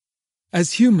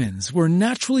As humans, we're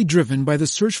naturally driven by the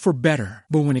search for better.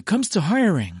 But when it comes to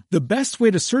hiring, the best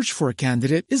way to search for a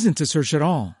candidate isn't to search at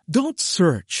all. Don't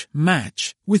search,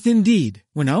 match with Indeed.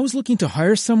 When I was looking to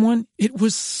hire someone, it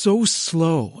was so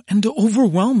slow and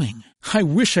overwhelming. I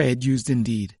wish I had used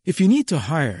Indeed. If you need to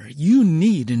hire, you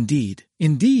need Indeed.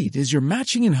 Indeed is your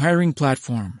matching and hiring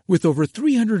platform with over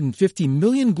 350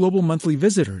 million global monthly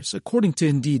visitors, according to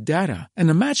Indeed data, and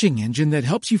a matching engine that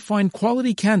helps you find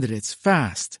quality candidates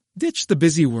fast. Ditch the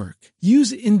busy work.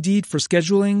 Use Indeed for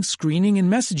scheduling, screening,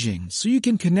 and messaging so you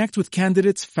can connect with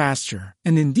candidates faster.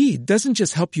 And Indeed doesn't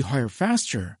just help you hire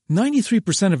faster.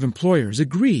 93% of employers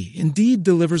agree Indeed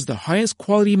delivers the highest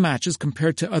quality matches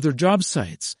compared to other job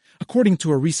sites, according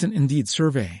to a recent Indeed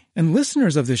survey. And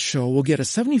listeners of this show will get a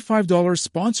 $75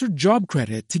 sponsored job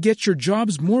credit to get your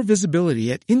jobs more visibility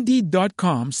at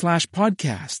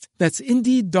Indeed.com/podcast. That's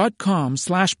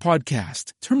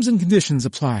Indeed.com/podcast. Terms and conditions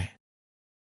apply.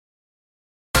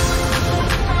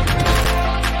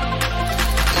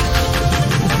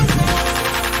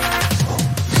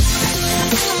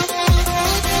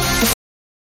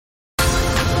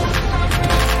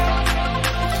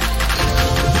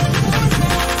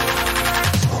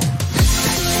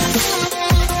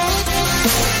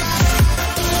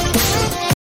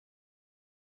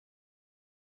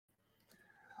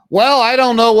 Well, I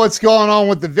don't know what's going on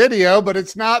with the video, but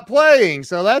it's not playing,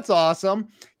 so that's awesome.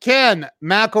 Ken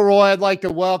McElroy, I'd like to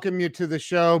welcome you to the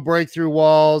show, Breakthrough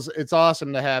Walls. It's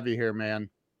awesome to have you here, man.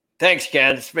 Thanks,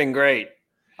 Ken. It's been great.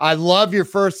 I love your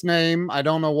first name. I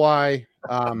don't know why.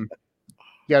 You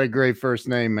got a great first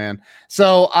name, man.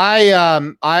 So I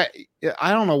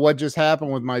don't know what just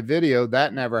happened with my video.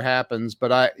 That never happens,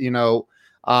 but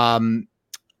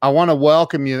I want to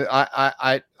welcome you.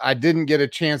 I didn't get a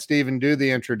chance to even do the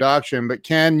introduction, but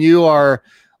Ken, you are,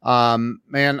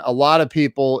 man, a lot of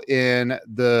people in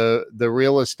the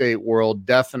real estate world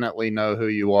definitely know who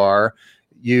you are.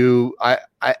 I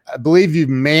believe you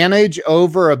manage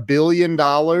over $1 billion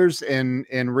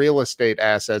in real estate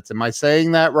assets. Am I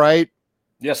saying that right?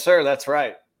 Yes, sir. That's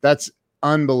right. That's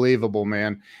unbelievable,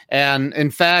 man. And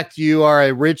in fact, you are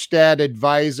a Rich Dad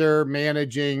advisor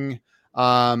managing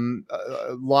a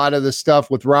lot of the stuff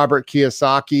with Robert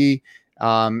Kiyosaki,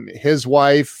 his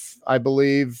wife, I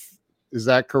believe. Is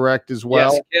that correct as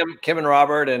well? Yes, Kim and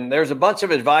Robert, and there's a bunch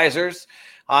of advisors.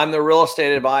 I'm the real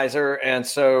estate advisor. And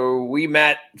so we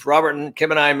met, Robert and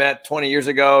Kim and I met 20 years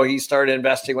ago. He started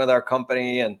investing with our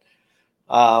company, and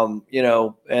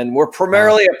and we're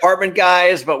primarily apartment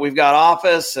guys, but we've got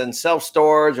office and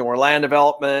self-storage, and we're land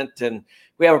development, and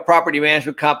we have a property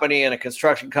management company and a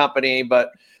construction company,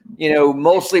 but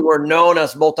mostly we're known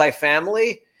as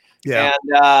multifamily. Yeah.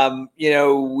 And,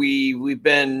 we've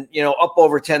been, up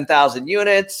over 10,000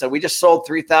 units. So we just sold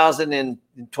 3,000 in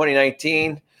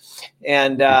 2019.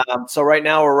 And so right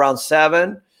now we're around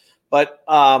 7. But,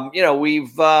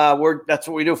 that's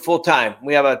what we do full time.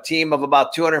 We have a team of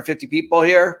about 250 people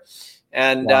here,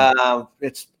 and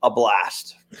it's a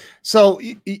blast. So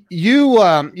you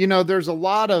there's a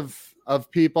lot of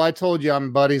people. I told you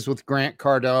I'm buddies with Grant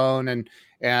Cardone,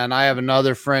 and I have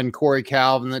another friend, Corey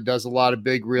Calvin, that does a lot of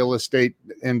big real estate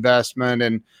investment.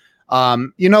 And,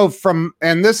 and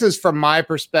this is from my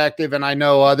perspective, and I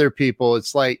know other people,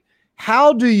 it's like,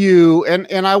 how do you,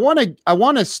 and I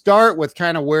want to start with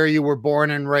kind of where you were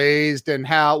born and raised and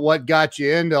what got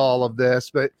you into all of this,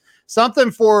 but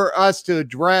something for us to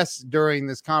address during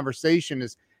this conversation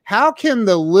is, how can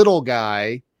the little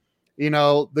guy,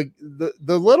 the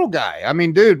little guy, I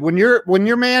mean, dude, when you're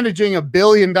managing $1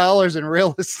 billion in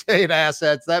real estate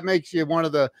assets, that makes you one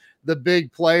of the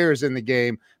big players in the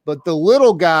game. But the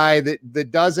little guy that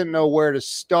doesn't know where to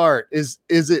start, is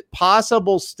it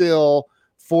possible still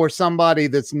for somebody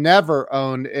that's never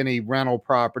owned any rental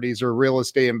properties or real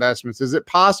estate investments, is it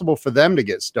possible for them to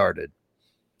get started?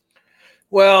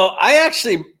 Well, I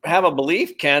actually have a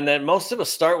belief, Ken, that most of us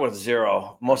start with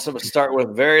zero. Most of us start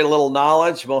with very little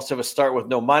knowledge. Most of us start with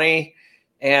no money.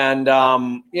 And,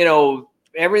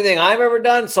 everything I've ever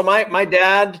done. So my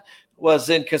dad was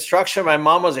in construction. My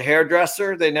mom was a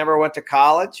hairdresser. They never went to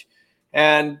college.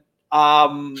 And,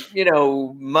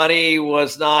 money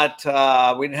was not,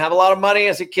 we didn't have a lot of money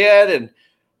as a kid. And,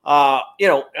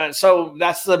 and so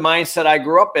that's the mindset I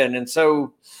grew up in. And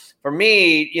so, for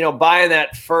me, buying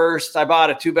that first, I bought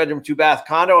a 2-bedroom, 2-bath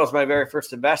condo as my very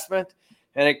first investment,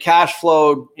 and it cash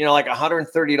flowed, like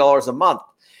 $130 a month.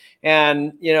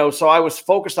 And, so I was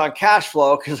focused on cash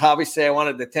flow because obviously I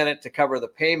wanted the tenant to cover the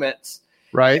payments.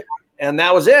 Right. And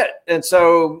that was it. And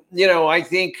so, I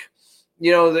think,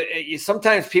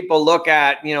 sometimes people look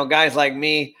at, guys like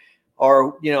me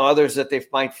or, others that they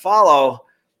might follow,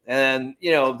 And,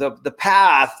 the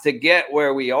path to get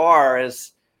where we are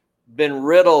has been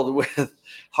riddled with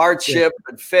hardship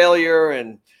and failure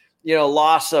and,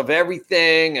 loss of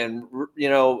everything and,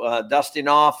 dusting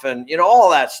off and, all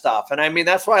that stuff. And I mean,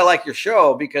 that's why I like your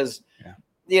show because,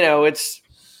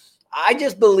 I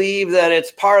just believe that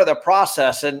it's part of the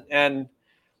process. And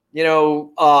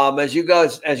as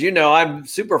you know, I'm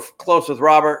super close with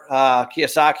Robert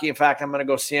Kiyosaki. In fact, I'm going to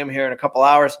go see him here in a couple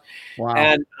hours. Wow.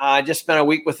 And I just spent a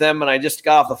week with him, and I just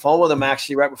got off the phone with him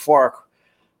actually right before.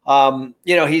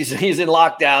 He's in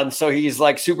lockdown, so he's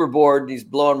like super bored. He's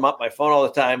blowing up my phone all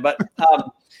the time. But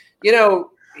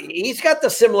he's got the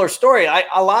similar story.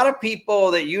 A lot of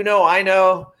people that I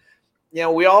know,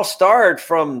 we all start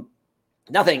from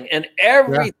nothing, and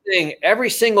everything, every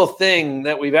single thing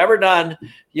that we've ever done,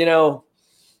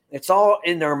 it's all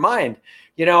in our mind.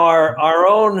 Our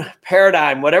own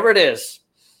paradigm, whatever it is,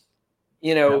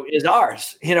 is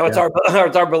ours.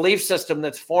 It's our belief system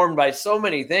that's formed by so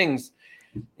many things,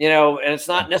 and it's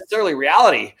not necessarily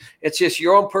reality. It's just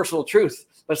your own personal truth,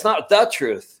 but it's not the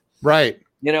truth. Right.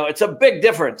 It's a big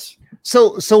difference.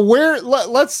 So where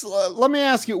let me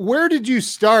ask you, where did you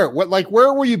start?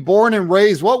 Where were you born and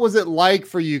raised? What was it like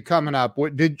for you coming up? Were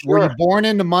you born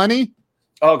into money?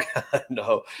 Oh God,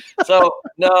 no. So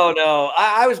no.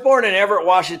 I was born in Everett,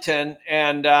 Washington,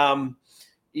 and I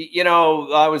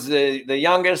was the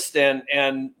youngest,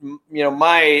 and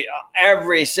my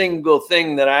every single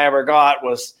thing that I ever got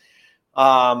was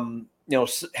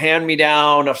hand me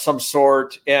down of some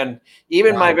sort. And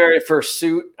even my very first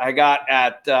suit I got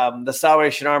at the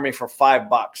Salvation Army for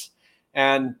 $5.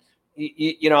 And,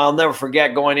 I'll never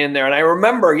forget going in there. And I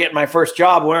remember getting my first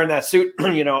job wearing that suit.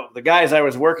 The guys I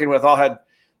was working with all had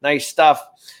nice stuff,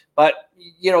 but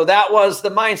that was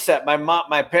the mindset.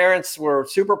 My parents were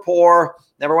super poor,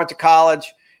 never went to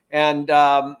college. And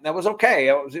that was okay.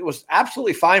 It was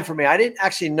absolutely fine for me. I didn't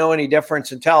actually know any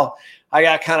difference until I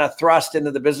got kind of thrust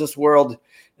into the business world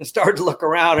and started to look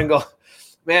around and go,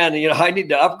 man, I need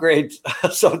to upgrade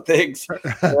some things.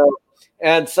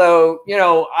 And so,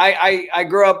 I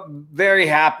grew up very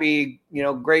happy,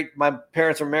 great. My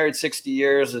parents were married 60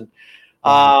 years and,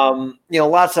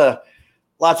 lots of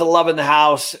love in the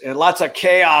house and lots of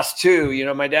chaos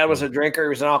too. My dad was a drinker. He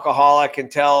was an alcoholic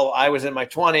until I was in my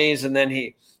 20s. And then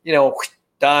he,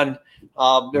 done.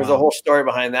 There's a whole story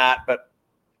behind that, but,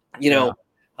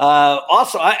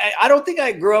 also, I don't think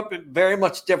I grew up very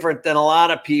much different than a lot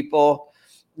of people,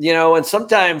 and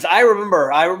sometimes I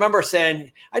remember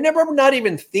saying, I never, not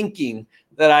even thinking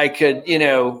that I could,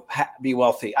 be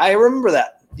wealthy. I remember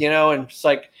that, and it's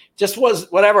like, just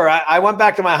was whatever. I went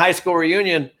back to my high school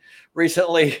reunion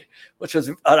recently, which was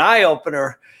an eye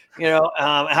opener.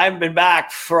 I haven't been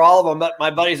back for all of them, but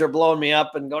my buddies are blowing me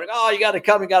up and going, oh, you got to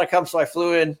come. So I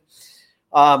flew in,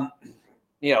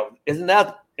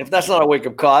 if that's not a wake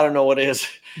up call, I don't know what is.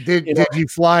 Did you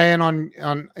fly in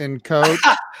in code?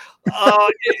 If I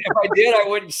did, I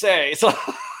wouldn't say. So,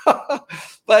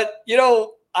 but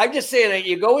I'm just saying that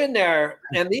you go in there,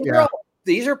 and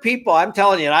these are people. I'm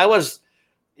telling you, and I was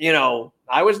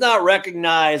not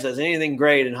recognized as anything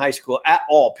great in high school at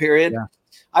all. Period. Yeah.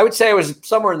 I would say I was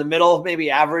somewhere in the middle, maybe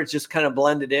average, just kind of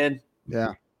blended in.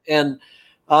 Yeah. And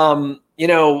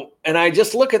and I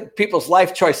just look at people's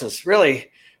life choices,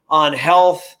 really, on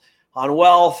health, on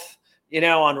wealth,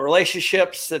 on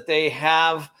relationships that they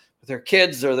have with their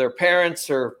kids or their parents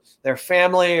or their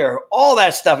family or all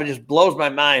that stuff. It just blows my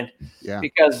mind. Yeah.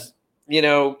 Because,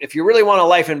 if you really want a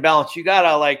life in balance, you got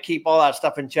to keep all that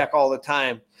stuff in check all the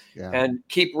time and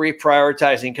keep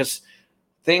reprioritizing because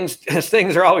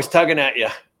things are always tugging at you.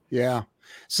 Yeah.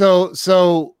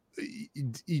 So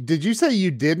did you say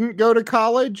you didn't go to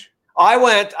college? I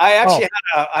went. I actually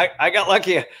I got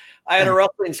lucky. I had a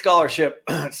wrestling scholarship.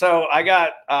 So I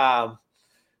got, I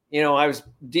was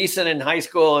decent in high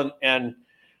school and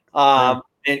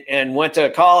went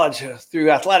to college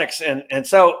through athletics. And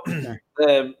so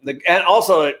and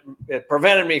also it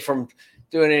prevented me from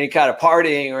doing any kind of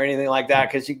partying or anything like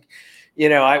that. Cause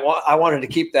I wanted to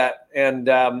keep that. And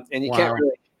you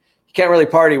can't really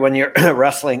party when you're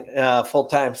wrestling full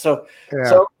time. So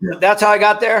that's how I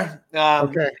got there.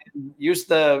 Use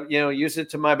it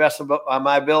to my best of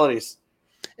my abilities.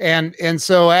 And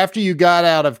so after you got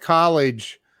out of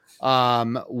college,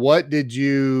 where did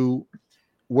you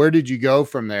go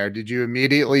from there? Did you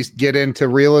immediately get into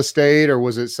real estate, or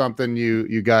was it something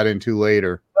you got into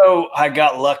later? Oh, I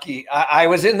got lucky. I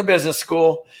was in the business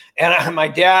school, and my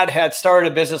dad had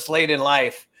started a business late in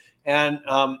life. And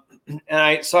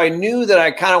I knew that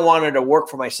I kind of wanted to work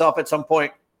for myself at some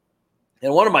point.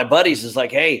 And one of my buddies is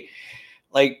like, hey,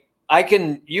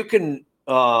 if you can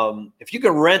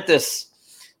rent this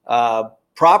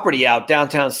property out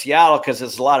downtown Seattle because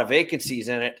there's a lot of vacancies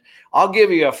in it. I'll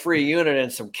give you a free unit and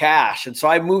some cash. And so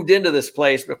I moved into this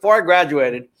place before I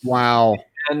graduated. Wow.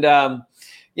 And,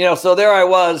 so there I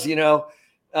was,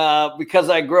 because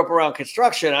I grew up around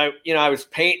construction, I was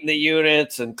painting the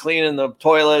units and cleaning the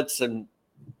toilets and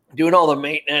doing all the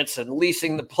maintenance and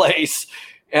leasing the place.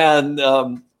 And,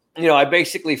 I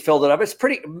basically filled it up.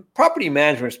 Property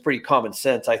management is pretty common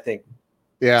sense, I think.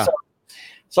 Yeah.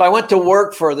 So I went to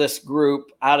work for this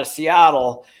group out of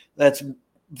Seattle that's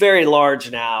very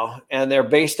large now, and they're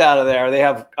based out of there. They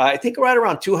have, I think, right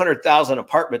around 200,000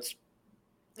 apartments.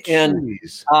 And,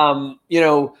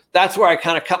 that's where I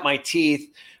kind of cut my teeth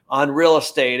on real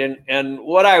estate. And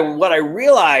what I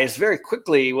realized very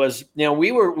quickly was,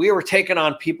 we were taking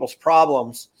on people's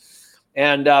problems.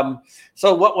 And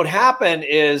so what would happen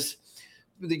is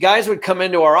the guys would come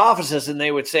into our offices and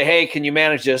they would say, "Hey, can you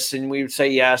manage this?" And we would say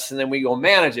yes. And then we go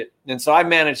manage it. And so I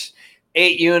managed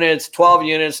 8 units, 12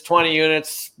 units, 20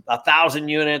 units, 1,000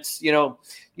 units, you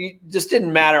just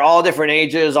didn't matter, all different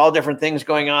ages, all different things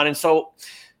going on. And so,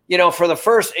 for the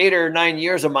first 8 or 9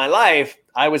 years of my life,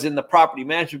 I was in the property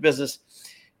management business.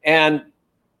 And,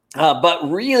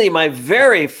 but really my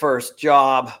very first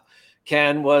job,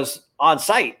 Ken, was on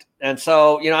site. And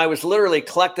so, I was literally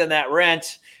collecting that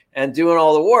rent and doing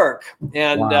all the work.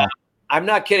 And wow. I'm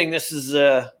not kidding. This is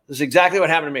exactly what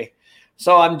happened to me.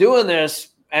 So I'm doing this.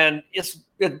 And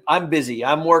I'm busy.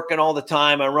 I'm working all the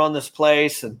time. I run this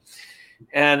place, and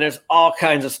there's all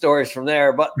kinds of stories from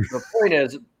there. But the point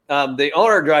is, the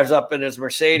owner drives up in his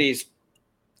Mercedes,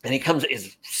 and he's a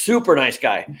super nice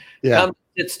guy. Yeah. Comes,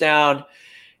 sits down,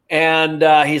 and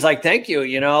he's like, "Thank you.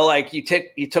 You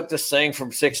took this thing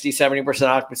from 60, 70%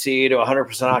 occupancy to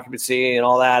 100% occupancy and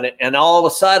all that." And all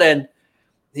of a sudden,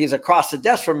 he's across the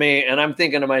desk from me, and I'm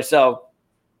thinking to myself,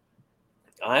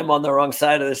 I'm on the wrong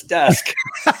side of this desk.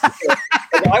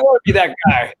 I want to be that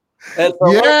guy. And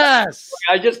so yes.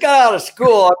 I just got out of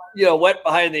school, wet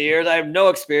behind the ears. I have no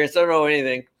experience. I don't know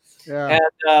anything. Yeah.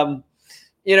 And,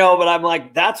 but I'm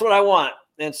like, that's what I want.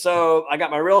 And so I got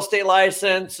my real estate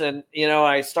license, and,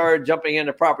 I started jumping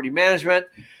into property management.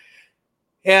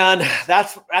 And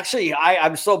that's actually,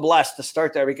 I'm so blessed to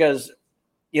start there because,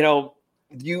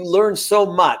 you learn so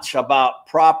much about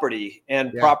property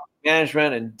and property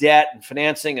management and debt and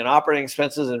financing and operating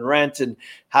expenses and rent and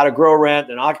how to grow rent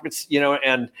and occupancy,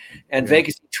 and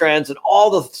vacancy trends and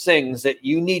all the things that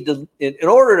you need to in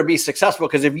order to be successful.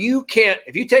 Because if you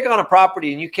take on a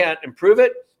property and you can't improve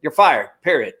it, you're fired,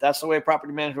 period. That's the way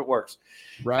property management works.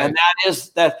 Right. And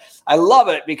I love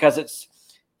it because there's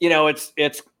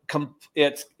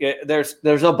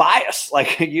no bias.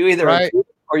 Like you either improve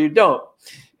it or you don't.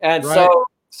 And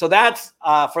so that's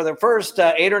for the first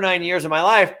 8 or 9 years of my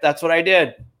life, that's what I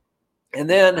did. And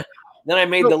then I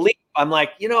made the leap. I'm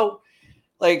like, I'm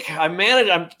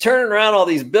turning around all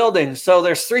these buildings. So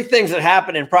there's 3 things that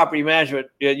happen in property management.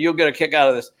 You'll get a kick out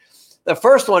of this. The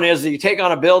first one is that you take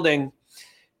on a building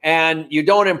and you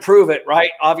don't improve it, right?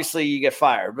 Obviously you get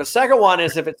fired. But second one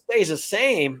is if it stays the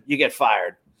same, you get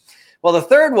fired. Well, the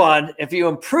third one, if you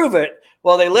improve it,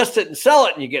 well, they list it and sell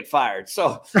it and you get fired.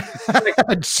 So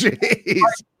jeez.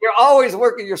 You're always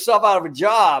working yourself out of a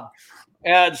job.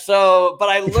 And so, but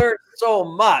I learned so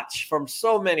much from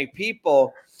so many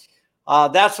people.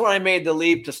 That's when I made the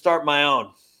leap to start my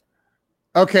own.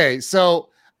 Okay. So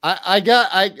I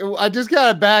just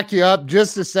got to back you up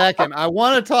just a second. I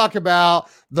want to talk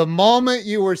about the moment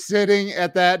you were sitting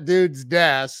at that dude's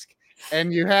desk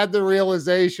and you had the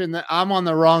realization that I'm on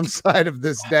the wrong side of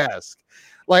this desk.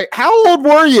 Like, how old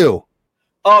were you?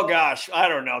 Oh gosh, I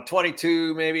don't know,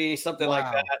 22, maybe something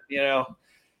like that.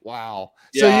 Wow.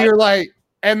 Yeah. So you're like,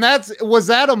 and was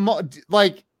that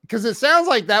because it sounds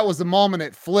like that was the moment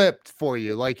it flipped for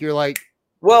you. Like you're like,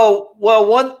 well,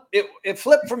 it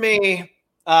flipped for me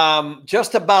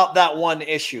just about that one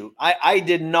issue. I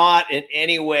did not in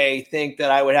any way think that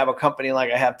I would have a company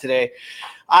like I have today.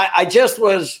 I just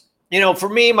was, for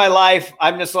me, my life,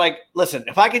 I'm just like, listen,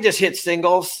 if I could just hit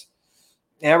singles.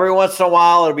 Every once in a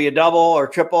while, it'll be a double or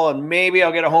triple, and maybe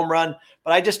I'll get a home run.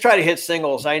 But I just try to hit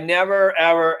singles. I never,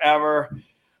 ever, ever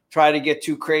try to get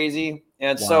too crazy.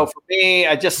 And so for me,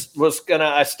 I just was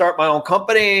I start my own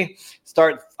company,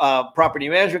 start a property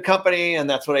management company, and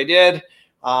that's what I did,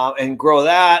 and grow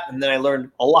that. And then I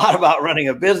learned a lot about running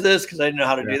a business because I didn't know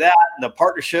how to do that, and the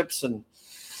partnerships, and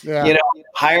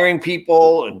hiring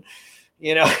people, and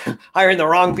hiring the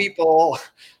wrong people.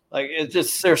 Like it's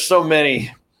just there's so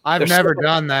many. I've never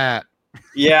done that.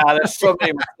 Yeah, there's so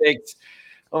many mistakes.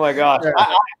 Oh my gosh. Yeah.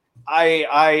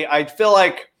 I feel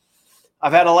like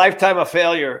I've had a lifetime of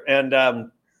failure. And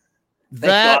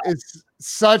That is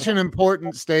such an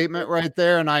important statement right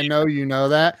there. And I know you know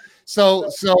that. So,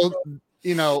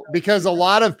 because a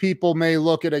lot of people may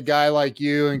look at a guy like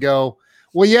you and go,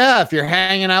 well, yeah, if you're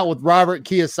hanging out with Robert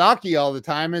Kiyosaki all the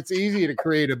time, it's easy to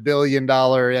create $1 billion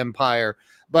empire.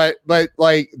 But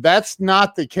like, that's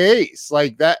not the case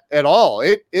like that at all.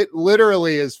 It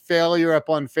literally is failure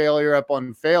upon failure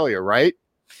upon failure, right?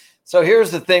 So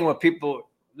here's the thing with people.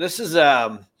 This is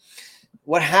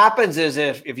what happens is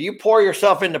if you pour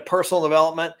yourself into personal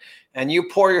development and you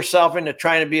pour yourself into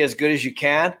trying to be as good as you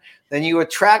can, then you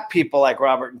attract people like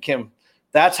Robert and Kim.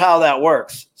 That's how that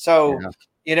works. So,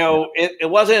 it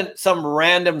wasn't some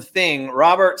random thing.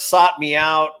 Robert sought me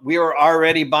out. We were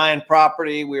already buying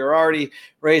property. We were already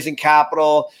raising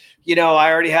capital.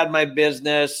 I already had my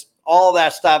business, all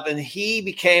that stuff. And he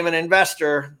became an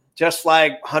investor just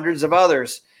like hundreds of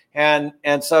others. And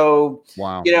so,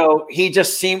 wow. He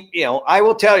just seemed, I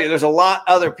will tell you, there's a lot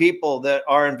other people that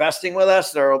are investing with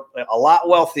us. They're a lot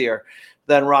wealthier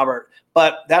than Robert,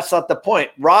 but that's not the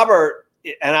point. Robert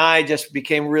and I just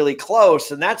became really close.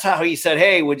 And that's how he said,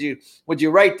 hey, would you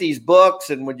write these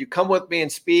books and would you come with me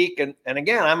and speak? And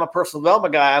again, I'm a personal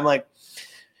development guy. I'm like,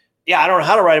 yeah, I don't know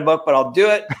how to write a book, but I'll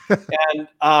do it. And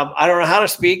I don't know how to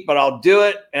speak, but I'll do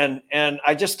it. And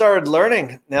I just started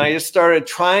learning and I just started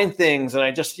trying things. And I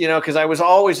just, because I was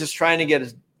always just trying to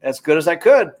get as good as I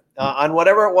could on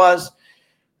whatever it was.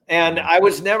 And I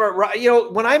was never,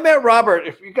 when I met Robert,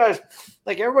 if you guys,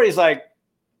 like everybody's like,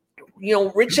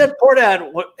 Rich Dad Poor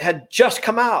Dad had just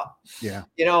come out. Yeah.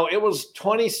 It was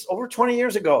over 20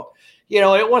 years ago.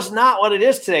 It was not what it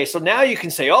is today. So now you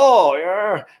can say, oh,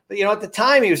 yeah. But, at the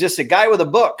time he was just a guy with a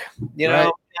book,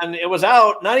 right. And it was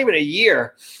out not even a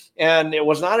year. And it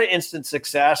was not an instant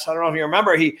success. I don't know if you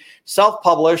remember, he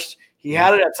self-published. He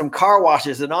had it at some car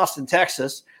washes in Austin,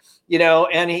 Texas,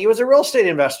 and he was a real estate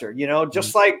investor,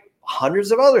 just like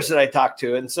hundreds of others that I talked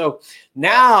to. And so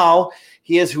now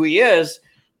he is who he is.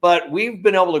 But we've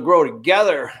been able to grow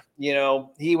together.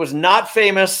 He was not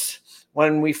famous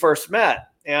when we first met.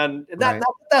 And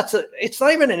it's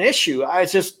not even an issue. I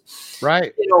just,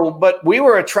 right. But we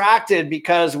were attracted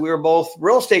because we were both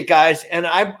real estate guys. And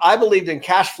I believed in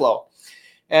cash flow.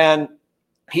 And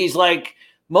he's like,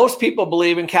 most people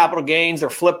believe in capital gains or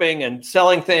flipping and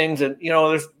selling things. And,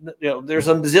 there's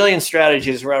a bazillion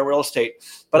strategies around real estate.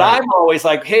 But right. I'm always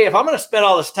like, hey, if I'm going to spend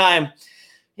all this time,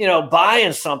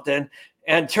 buying something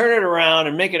and turn it around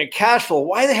and make it a cash flow,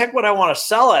 why the heck would I want to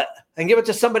sell it and give it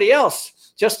to somebody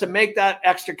else just to make that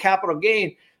extra capital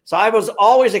gain? So I was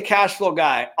always a cash flow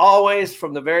guy, always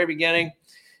from the very beginning.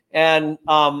 And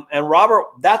Robert,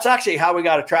 that's actually how we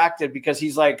got attracted, because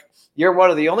he's like, you're one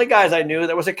of the only guys I knew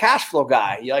that was a cash flow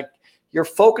guy. Your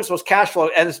focus was cash flow.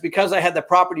 And it's because I had the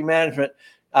property management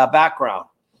background.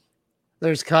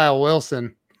 There's Kyle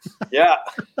Wilson. Yeah.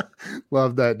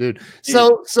 Love that dude.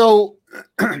 So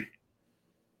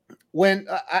when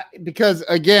because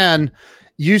again,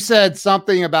 you said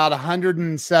something about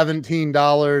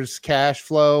 $117 cash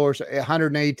flow or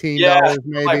 $118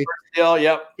 maybe. Deal,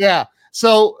 yep. Yeah.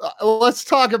 So let's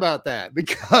talk about that,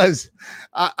 because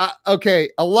okay,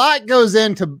 a lot goes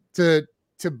into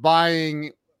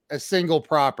buying a single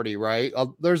property, right?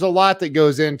 There's a lot that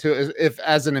goes into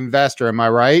as an investor. Am I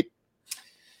right?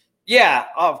 Yeah,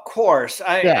 of course.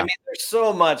 I mean, there's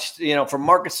so much, from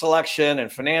market selection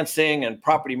and financing and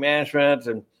property management,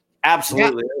 and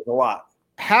absolutely, there's a lot.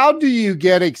 How do you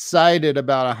get excited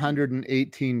about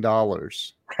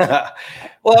 $118?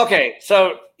 Well, okay.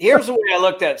 So here's the way I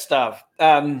looked at stuff.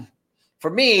 For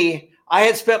me, I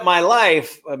had spent my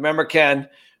life, remember, Ken,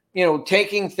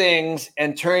 taking things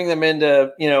and turning them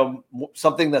into,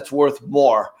 something that's worth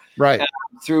more. Right.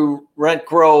 Through rent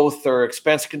growth or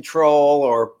expense control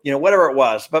or, whatever it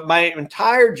was. But my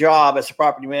entire job as a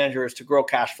property manager is to grow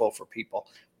cash flow for people,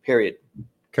 period.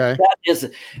 Okay. That is,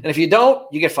 and if you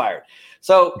don't, you get fired.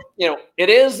 So, it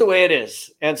is the way it is.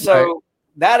 And so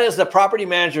that is the property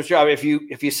manager's job. If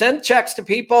you send checks to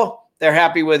people, they're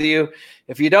happy with you.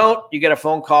 If you don't, you get a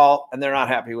phone call and they're not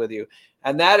happy with you.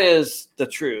 And that is the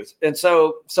truth. And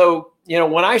so,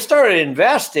 when I started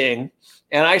investing,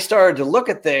 and I started to look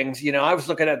at things, I was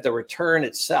looking at the return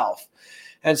itself.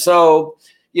 And so,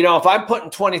 if I'm putting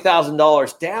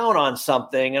 $20,000 down on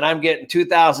something and I'm getting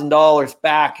 $2,000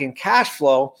 back in cash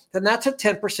flow, then that's a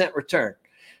 10% return.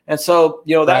 And so,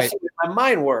 that's how my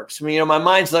mind works. I mean, my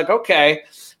mind's like, okay,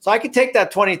 so I could take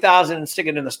that $20,000 and stick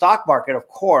it in the stock market, of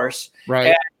course.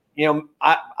 Right. And,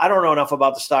 I don't know enough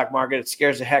about the stock market. It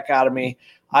scares the heck out of me.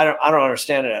 I don't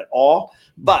understand it at all.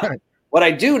 But what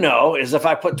I do know is if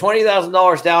I put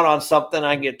 $20,000 down on something,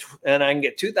 I can get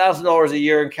 $2,000 a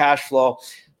year in cash flow.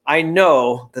 I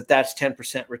know that that's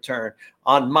 10% return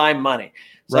on my money.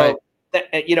 So,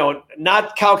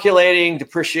 not calculating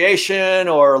depreciation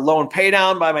or loan pay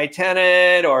down by my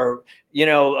tenant or,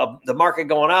 the market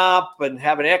going up and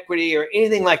having equity or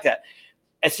anything like that.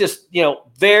 It's just,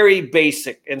 very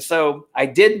basic. And so I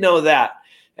did know that.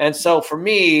 And so for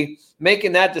me,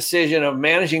 making that decision of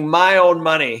managing my own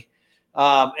money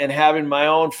and having my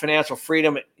own financial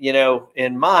freedom,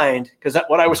 in mind, because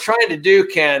what I was trying to do,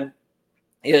 Ken,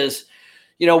 is,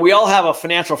 we all have a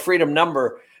financial freedom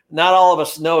number. Not all of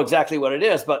us know exactly what it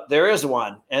is, but there is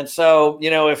one. And so,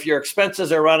 if your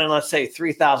expenses are running, let's say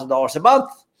 $3,000 a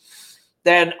month,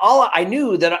 then I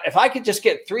knew that if I could just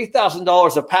get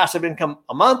 $3,000 of passive income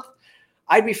a month,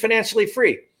 I'd be financially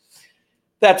free.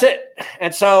 That's it.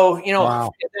 And so,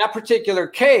 Wow. in that particular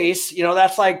case,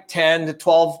 that's like 10 to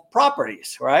 12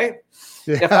 properties, right?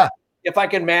 Yeah. If I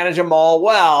can manage them all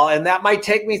well, and that might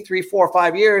take me 3, 4,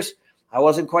 5 years. I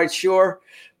wasn't quite sure.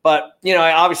 But,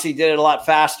 I obviously did it a lot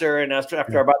faster. And after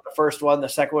I bought the first one, the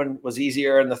second one was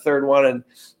easier. And the third one, and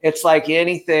it's like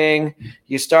anything.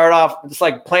 You start off, it's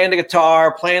like playing the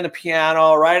guitar, playing the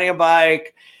piano, riding a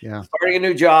bike, starting a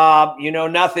new job. You know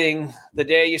nothing the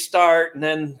day you start. And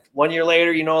then 1 year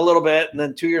later, a little bit. And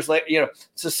then 2 years later,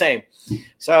 it's the same.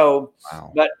 So,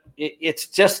 but it's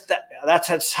just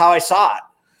that's how I saw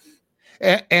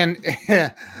it. And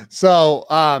so,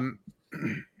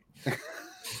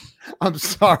 I'm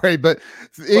sorry, but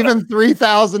even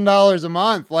 $3,000 a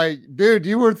month, like, dude,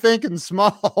 you were thinking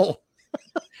small.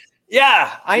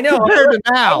 Yeah, I know. Compared to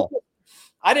now.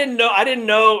 I didn't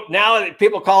know. Now that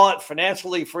people call it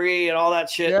financially free and all that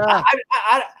shit. Yeah.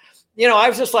 I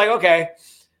was just like, okay.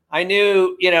 I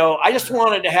knew, I just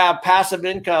wanted to have passive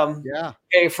income. Yeah.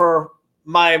 Okay, for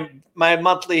my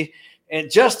monthly, and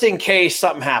just in case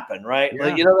something happened, right? Yeah.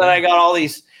 Like, that I got all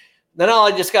these. Then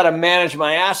I just got to manage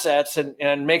my assets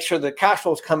and make sure the cash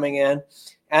flow is coming in.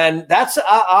 And that's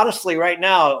honestly right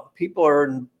now, people are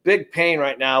in big pain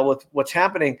right now with what's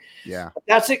happening. Yeah.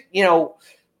 That's it.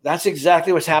 That's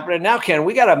exactly what's happening now, Ken.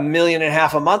 We got $1.5 million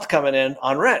a month coming in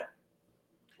on rent.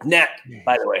 Net,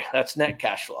 by the way, that's net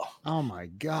cash flow. Oh my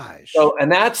gosh. So,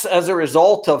 and that's as a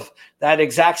result of that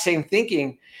exact same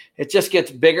thinking. It just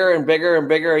gets bigger and bigger and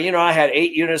bigger. I had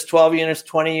 8 units, 12 units,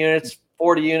 20 units,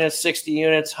 40 units, 60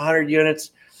 units, 100 units,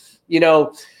 you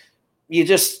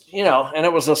just, and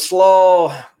it was a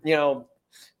slow,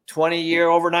 20-year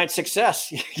overnight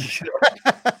success.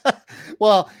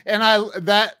 Well,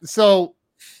 and so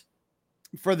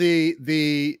for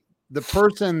the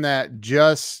person that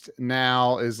just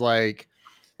now is like,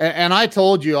 and I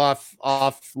told you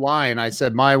offline, I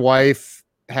said, my wife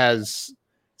has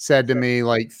said to me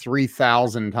like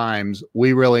 3,000 times,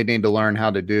 we really need to learn how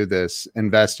to do this,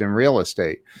 invest in real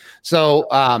estate. So,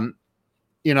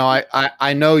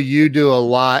 I know you do a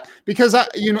lot because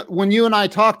when you and I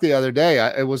talked the other day,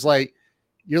 it was like,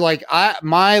 you're like,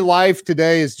 my life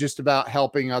today is just about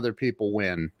helping other people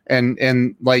win.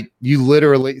 And like, you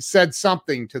literally said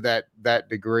something to that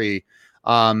degree.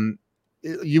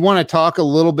 You want to talk a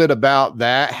little bit about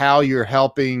that, how you're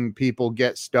helping people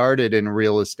get started in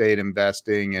real estate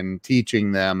investing and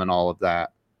teaching them and all of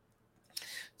that?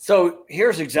 So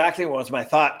here's exactly what was my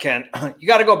thought, Ken. You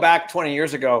got to go back 20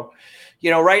 years ago.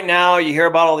 Right now you hear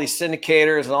about all these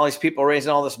syndicators and all these people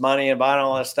raising all this money and buying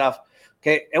all this stuff.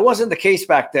 Okay. It wasn't the case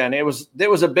back then. It was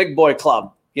a big boy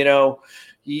club.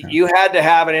 You had to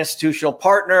have an institutional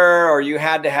partner, or you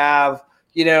had to have,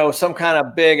 some kind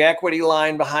of big equity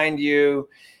line behind you.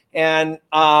 And,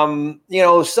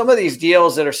 some of these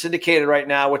deals that are syndicated right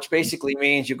now, which basically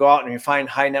means you go out and you find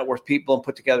high net worth people and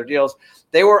put together deals,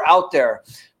 they were out there,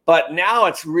 but now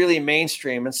it's really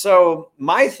mainstream. And so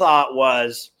my thought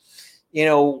was,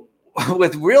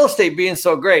 with real estate being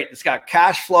so great, it's got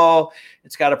cash flow,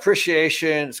 it's got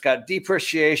appreciation, it's got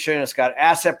depreciation, it's got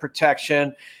asset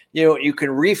protection. You can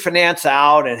refinance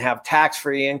out and have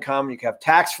tax-free income. You can have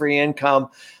tax-free income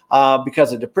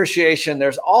because of depreciation.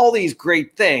 There's all these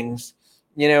great things.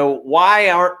 Why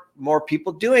aren't more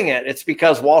people doing it? It's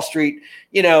because Wall Street,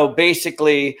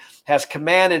 basically has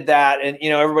commanded that, and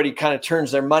everybody kind of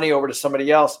turns their money over to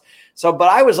somebody else. So, but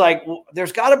I was like,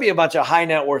 there's got to be a bunch of high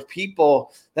net worth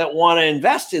people that want to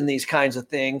invest in these kinds of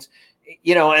things,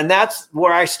 and that's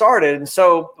where I started. And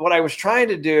so what I was trying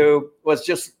to do was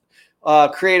just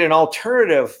create an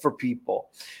alternative for people.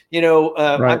 Right.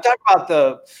 I'm talking about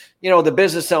the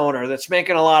business owner that's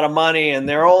making a lot of money and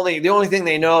the only thing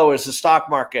they know is the stock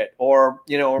market, or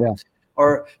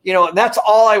that's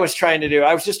all I was trying to do.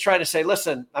 I was just trying to say,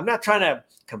 listen, I'm not trying to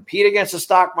compete against the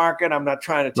stock market. I'm not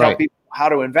trying to tell people how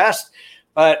to invest,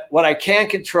 but what I can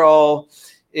control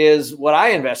is what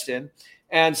I invest in.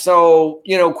 And so,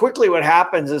 quickly what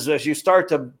happens is as you start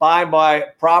to buy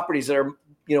properties that are,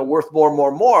 worth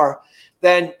more,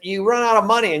 then you run out of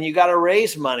money and you got to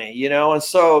raise money, And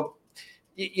so,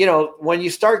 when you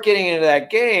start getting into that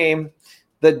game,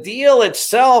 the deal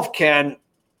itself can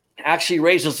actually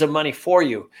raise some money for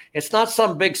you. It's not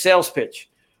some big sales pitch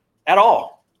at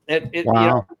all.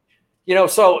 Wow.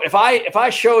 So if I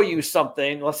show you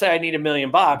something, let's say I need $1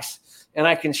 million, and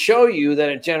I can show you that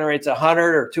it generates $100,000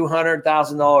 or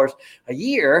 $200,000 a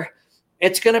year,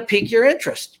 it's going to pique your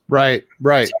interest. Right.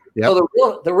 So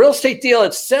the real estate deal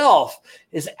itself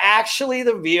is actually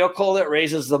the vehicle that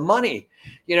raises the money.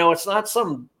 It's not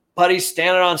somebody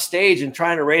standing on stage and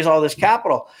trying to raise all this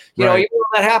capital.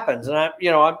 That happens, and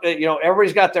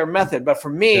everybody's got their method. But for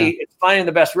me, it's finding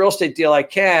the best real estate deal I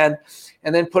can,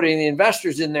 and then putting the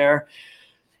investors in there.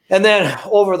 And then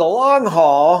over the long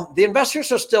haul, the investors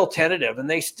are still tentative, and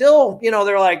they still,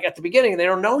 they're like at the beginning, they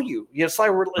don't know you. It's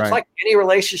like any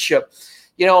relationship,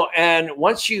 and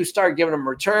once you start giving them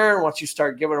return, once you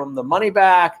start giving them the money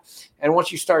back, and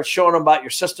once you start showing them about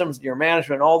your systems, your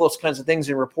management, all those kinds of things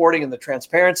in reporting and the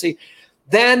transparency,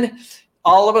 then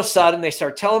all of a sudden they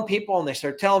start telling people and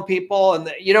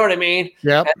you know what I mean?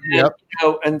 Yep.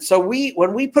 And so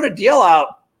when we put a deal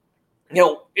out,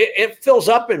 it fills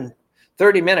up in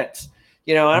 30 minutes,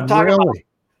 I'm talking about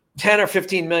 10 or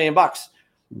 15 million bucks.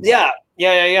 Yeah.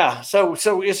 So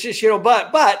it's just,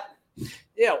 but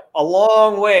a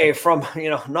long way from,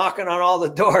 knocking on all the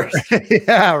doors.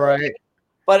 Yeah. Right.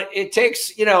 But it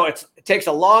takes, it takes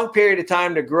a long period of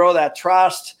time to grow that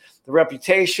trust, the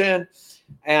reputation,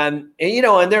 and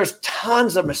there's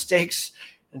tons of mistakes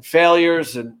and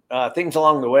failures and things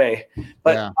along the way.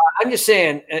 But I'm just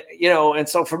saying, and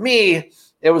so for me,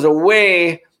 it was a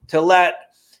way to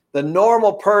let the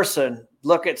normal person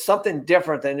look at something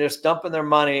different than just dumping their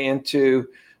money into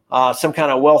some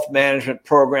kind of wealth management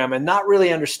program and not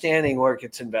really understanding where it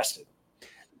gets invested.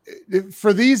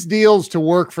 For these deals to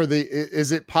work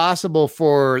is it possible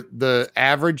for the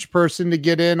average person to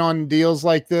get in on deals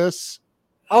like this?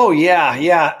 Oh yeah.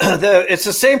 It's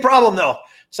the same problem though.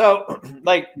 So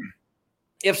like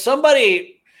if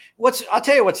somebody, I'll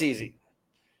tell you what's easy,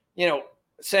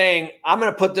 saying I'm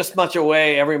going to put this much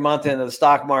away every month into the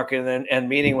stock market and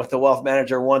meeting with the wealth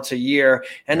manager once a year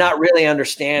and not really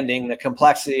understanding the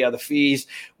complexity of the fees,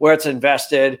 where it's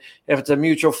invested, if it's a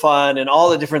mutual fund and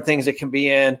all the different things it can be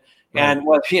in. Right.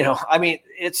 And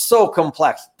it's so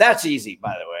complex. That's easy,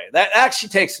 by the way. That actually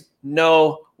takes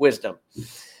no wisdom.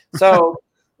 So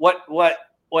what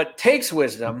takes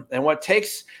wisdom and what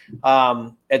takes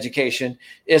education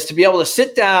is to be able to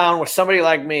sit down with somebody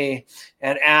like me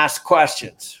and ask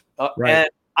questions. Right. And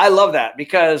I love that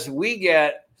because we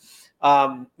get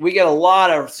a lot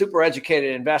of super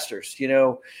educated investors,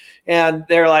 and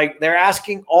they're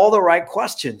asking all the right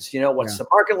questions. What's the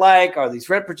market like? Are these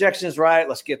rent projections right?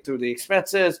 Let's get through the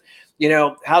expenses.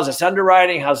 How's this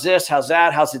underwriting? How's this? How's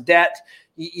that? How's the debt?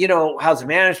 How's the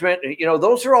management?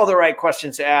 Those are all the right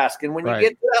questions to ask. And when you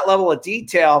get to that level of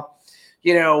detail,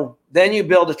 then you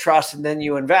build a trust and then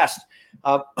you invest.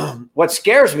 What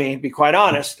scares me, to be quite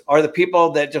honest, are the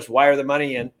people that just wire the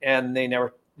money in and they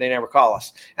never call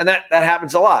us. And that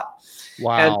happens a lot.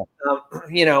 Wow.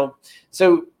 And,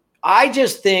 so I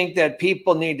just think that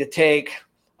people need to take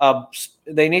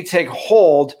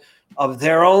hold of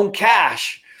their own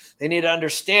cash. They need to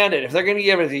understand it. If they're going to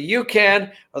give it to you,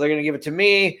 Ken, or they're going to give it to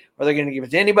me, or they're going to give it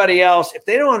to anybody else, if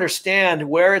they don't understand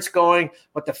where it's going,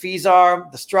 what the fees are,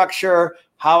 the structure,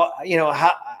 how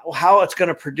it's going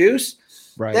to produce,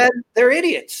 then they're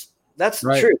idiots. That's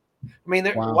the truth. I mean,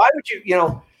 why would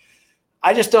you,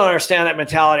 I just don't understand that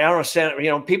mentality. I don't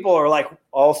understand, people are like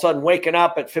all of a sudden waking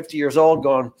up at 50 years old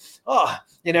going, oh,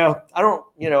 I don't,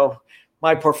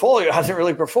 my portfolio hasn't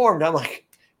really performed. I'm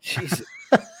Jesus.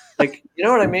 Like, you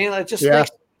know what I mean? It just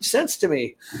makes sense to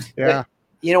me. Yeah.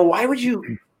 But, why would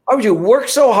you work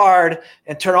so hard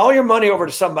and turn all your money over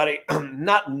to somebody,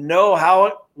 not know how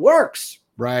it works?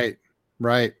 Right.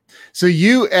 So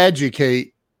you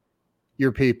educate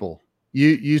your people.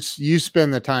 You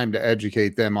spend the time to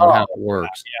educate them on how it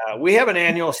works. Yeah. We have an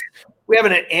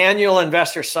annual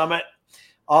investor summit.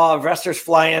 Investors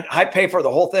fly in. I pay for the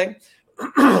whole thing.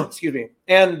 Excuse me.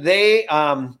 And they,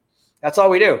 that's all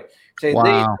we do. Say, these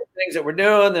are the things that we're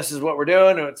doing. This is what we're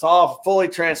doing. And it's all fully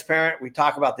transparent. We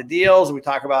talk about the deals. We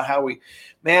talk about how we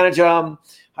manage them.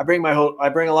 I bring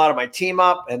a lot of my team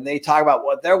up and they talk about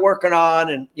what they're working on.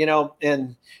 And,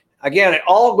 and again, it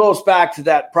all goes back to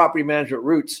that property management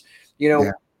roots,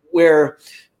 where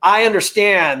I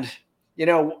understand,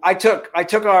 I took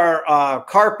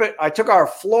our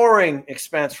flooring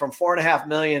expense from $4.5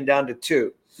 million down to $2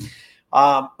 million.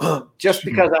 just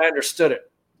because I understood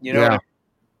it. You know, Yeah.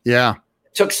 Yeah.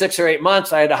 It took 6 or 8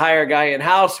 months. I had to hire a guy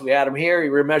in-house. We had him here. He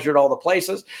remeasured all the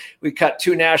places. We cut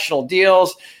 2 national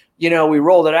deals. You know, we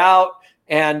rolled it out.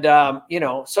 And, you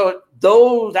know, so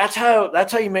that's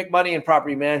how you make money in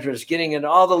property management, is getting into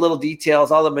all the little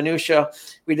details, all the minutia.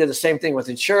 We did the same thing with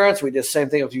insurance. We did the same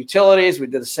thing with utilities. We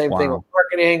did the same thing with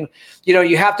marketing. You know,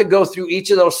 you have to go through each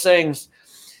of those things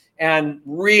and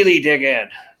really dig in.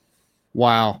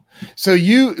 Wow. So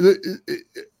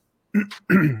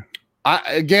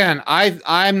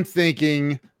I'm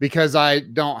thinking, because I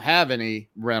don't have any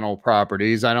rental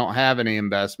properties, I don't have any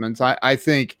investments. I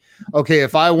think, okay,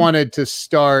 if I wanted to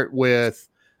start with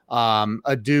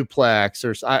a duplex,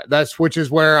 which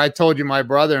is where I told you my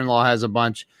brother-in-law has a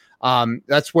bunch.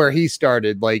 That's where he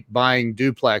started, like buying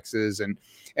duplexes.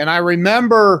 And I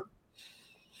remember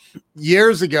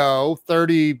years ago,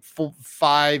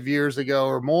 35 years ago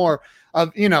or more,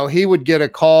 he would get a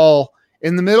call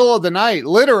in the middle of the night,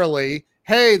 literally,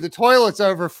 hey, the toilet's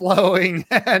overflowing.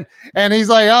 and he's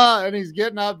like, and he's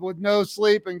getting up with no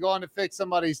sleep and going to fix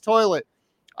somebody's toilet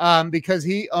because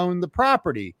he owned the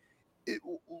property.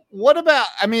 What about,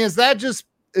 I mean, is that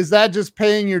just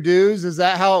paying your dues? Is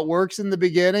that how it works in the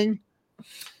beginning?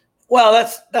 Well,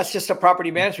 that's just a property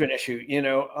management issue, you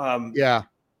know. Yeah.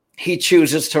 He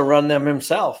chooses to run them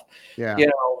himself. Yeah. You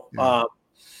know, yeah.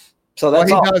 So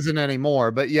that's he doesn't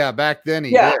anymore, but yeah, back then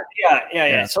he did. Yeah.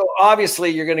 Yeah. So obviously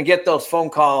you're going to get those phone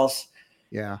calls.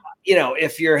 Yeah. You know,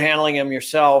 if you're handling them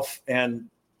yourself, and,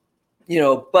 you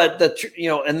know, but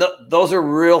those are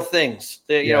real things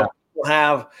that, you know, people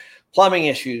have plumbing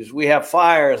issues. We have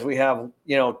fires. We have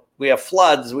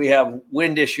floods. We have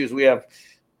wind issues. We have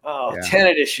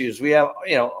tenant issues. We have,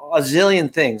 you know, a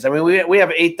zillion things. I mean, we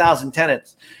have 8,000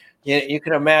 tenants. You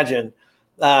can imagine.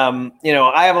 You know,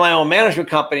 I have my own management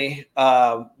company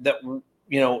that,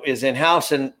 you know, is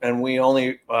in-house, and we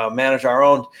only manage our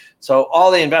own. So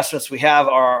all the investments we have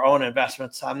are our own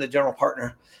investments. I'm the general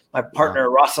partner, my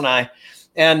partner, Ross, and I.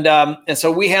 And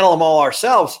so we handle them all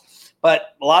ourselves.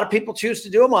 But a lot of people choose to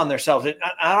do them on themselves.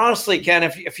 I honestly, Ken,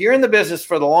 if you're in the business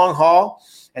for the long haul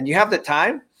and you have the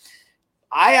time,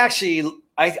 I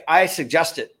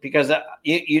suggest it, because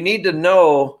you need to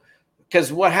know.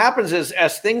 Because what happens is,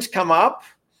 as things come up,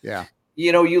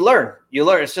 you know, you learn.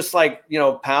 It's just like, you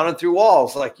know, pounding through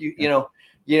walls. Like you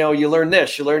learn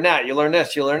this, you learn that, you learn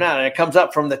this, you learn that, and it comes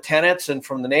up from the tenants and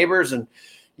from the neighbors, and,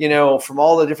 you know, from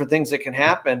all the different things that can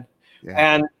happen. Yeah.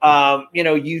 And you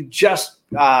know, you just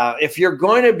if you're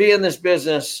going to be in this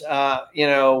business, you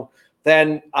know,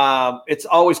 then it's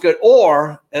always good.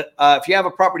 Or if you have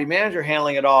a property manager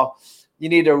handling it all, you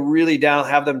need to really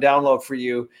have them download for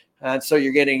you. And so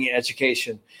you're getting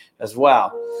education as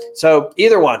well. So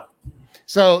either one.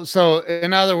 So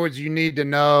in other words, you need to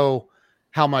know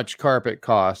how much carpet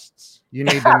costs. You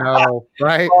need to know,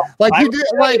 right? Like you did,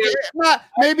 like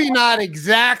maybe not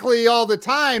exactly all the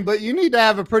time, but you need to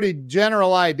have a pretty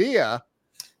general idea.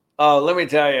 Oh, let me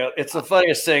tell you, it's the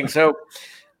funniest thing. So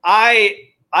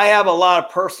I have a lot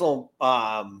of personal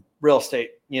real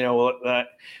estate, you know, like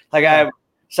I have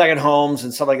second homes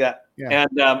and stuff like that. Yeah.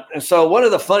 And so one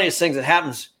of the funniest things that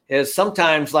happens is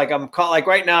sometimes, like like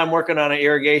right now I'm working on an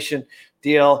irrigation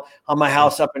deal on my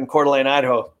house up in Coeur d'Alene,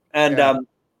 Idaho. And,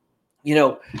 you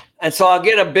know, and so I'll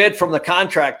get a bid from the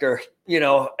contractor, you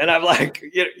know, and I'm like,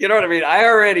 you know what I mean? I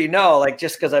already know, like,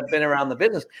 just because I've been around the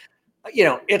business, you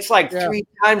know, it's like 3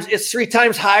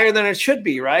 times higher than it should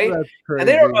be. Right. And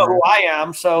they don't know who I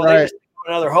am. So they just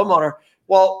another homeowner.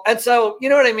 Well, and so, you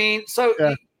know what I mean? So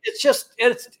it's just,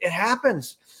 it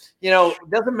happens. You know, it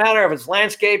doesn't matter if it's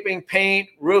landscaping, paint,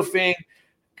 roofing,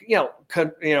 you know,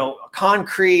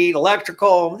 concrete,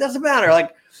 electrical. It doesn't matter.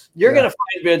 Like, you're going to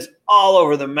find bids all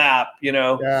over the map, you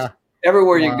know,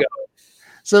 everywhere you go.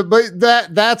 So, but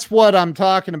that's what I'm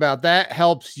talking about. That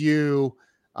helps you.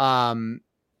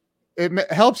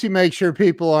 It helps you make sure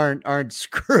people aren't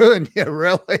screwing you,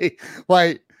 really.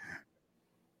 Like,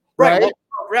 right. Well,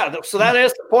 yeah. So that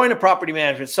is the point of property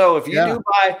management. So if you do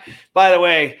by the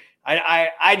way,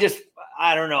 I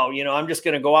don't know, you know, I'm just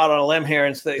going to go out on a limb here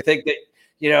and think that,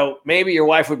 you know, maybe your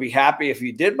wife would be happy if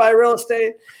you did buy real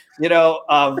estate, you know,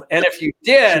 and if you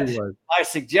did, my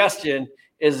suggestion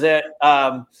is that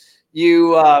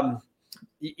you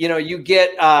get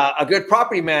a good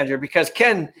property manager, because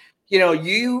Ken, you know,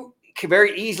 you can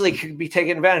very easily could be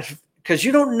taken advantage, because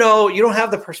you don't have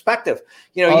the perspective,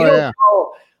 you know, don't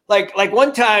know. Like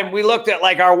one time we looked at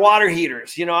like our water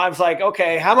heaters, you know, I was like,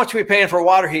 okay, how much are we paying for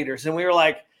water heaters? And we were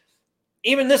like,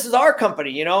 even this is our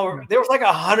company, you know, there was like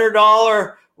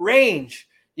 $100 range,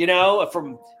 you know,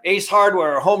 from Ace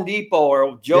Hardware or Home Depot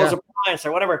or Joe's clients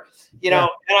or whatever, and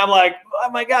I'm like, oh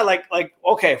my God, like,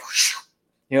 okay,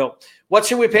 what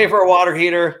should we pay for a water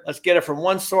heater? Let's get it from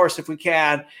one source if we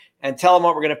can, and tell them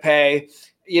what we're going to pay,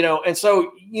 and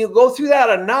so you go through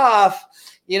that enough,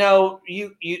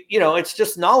 it's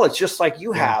just knowledge, just like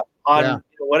you have on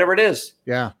whatever it is.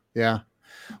 Yeah. Yeah.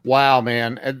 Wow,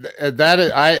 man. That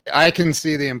is, I can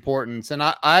see the importance. And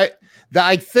I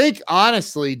think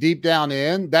honestly, deep down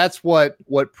in, that's what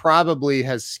probably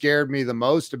has scared me the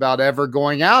most about ever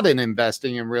going out and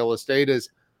investing in real estate is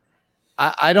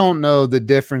I don't know the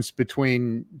difference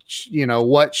between,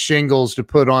 what shingles to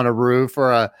put on a roof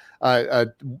or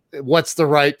what's the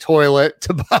right toilet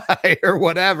to buy or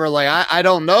whatever. Like, I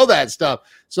don't know that stuff.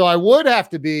 So I'd have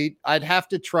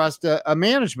to trust a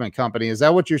management company. Is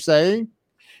that what you're saying?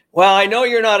 Well, I know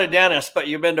you're not a dentist, but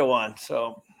you've been to one.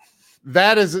 So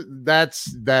that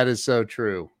is so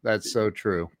true. That's so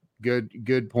true.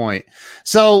 Good point.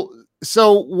 So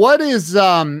what is,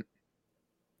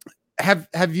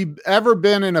 have you ever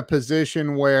been in a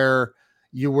position where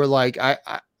you were like,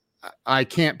 I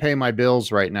can't pay my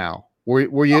bills right now?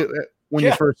 Were you when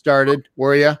you first started?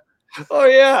 Were you? Oh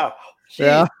yeah. Jeez,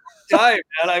 yeah. Man.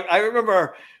 I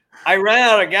remember I ran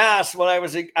out of gas when I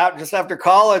was out just after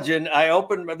college, and I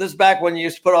opened this back when you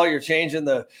used to put all your change in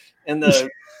the the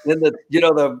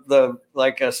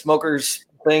like a smoker's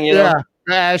thing, the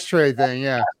ashtray thing,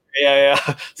 yeah.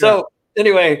 So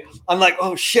anyway, I'm like,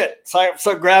 oh shit. So I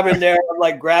start grabbing there. I'm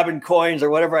like grabbing coins or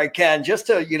whatever I can just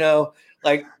to,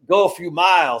 like go a few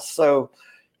miles. So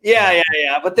yeah.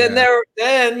 But then then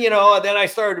I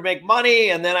started to make money,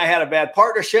 and then I had a bad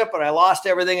partnership and I lost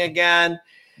everything again.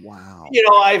 Wow.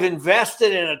 I've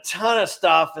invested in a ton of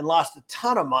stuff and lost a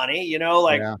ton of money,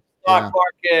 stock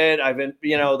market. I've been,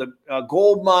 the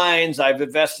gold mines. I've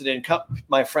invested in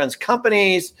my friends'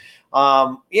 companies.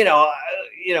 It's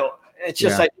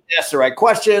just I didn't ask the right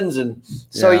questions, and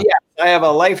so I have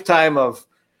a lifetime of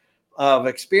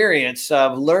experience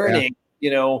of learning.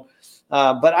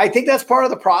 But I think that's part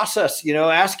of the process.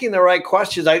 Asking the right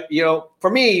questions. For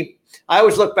me, I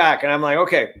always look back and I'm like,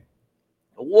 okay,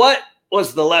 what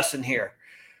was the lesson here?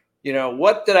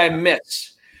 What did I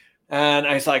miss? And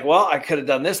I was like, well, I could have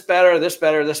done this better, this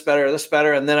better, this better, this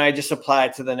better. And then I just apply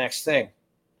it to the next thing.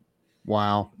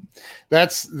 Wow.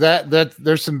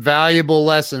 There's some valuable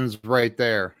lessons right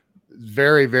there.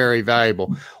 Very, very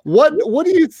valuable. What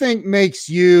do you think makes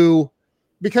you,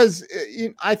 because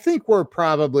I think we're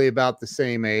probably about the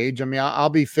same age. I mean, I'll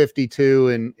be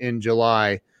 52 in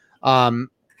July.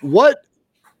 What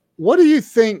do you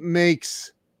think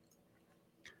makes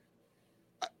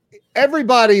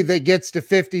everybody that gets to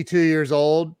 52 years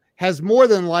old has more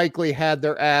than likely had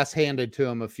their ass handed to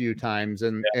them a few times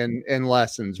in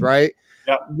lessons, right?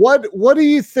 Yeah. What do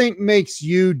you think makes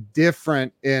you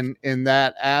different in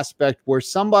that aspect where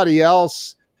somebody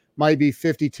else might be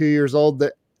 52 years old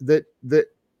that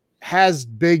has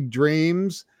big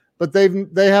dreams, but they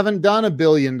haven't done $1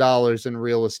 billion in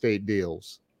real estate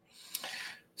deals?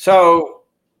 So,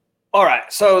 all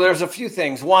right. So there's a few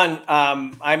things. One,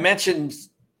 I mentioned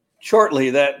shortly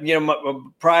that,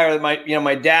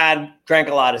 my dad drank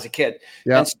a lot as a kid.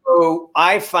 Yeah. And so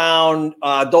I found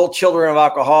adult children of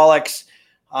alcoholics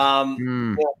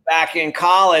back in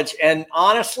college. And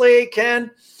honestly, Ken,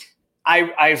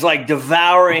 I was like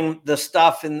devouring the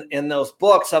stuff in those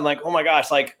books. I'm like, oh my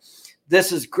gosh, like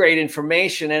this is great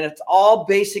information. And it's all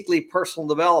basically personal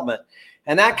development.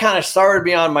 And that kind of started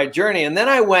me on my journey. And then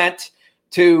I went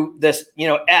to this,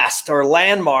 EST or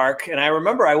Landmark. And I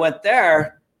remember I went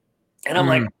there and I'm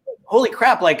like, holy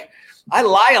crap. Like I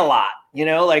lie a lot,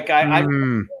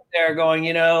 I'm there going,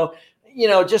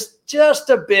 just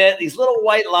a bit, these little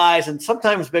white lies and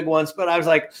sometimes big ones. But I was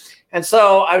like,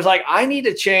 I need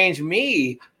to change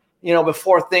me,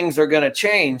 before things are going to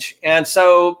change. And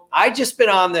so I just been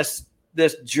on this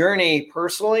journey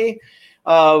personally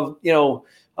of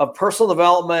personal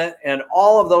development and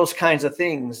all of those kinds of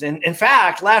things. And in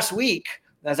fact, last week,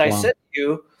 as I said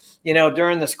to you,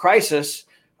 during this crisis,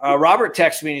 Robert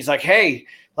texted me and he's like, hey,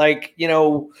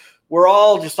 we're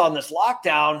all just on this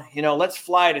lockdown, let's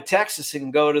fly to Texas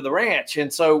and go to the ranch.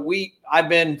 And so I've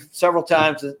been several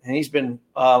times and he's been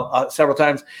several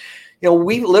times,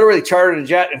 we literally chartered a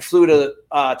jet and flew to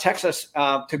Texas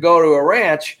to go to a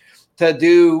ranch to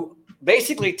do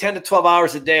basically 10 to 12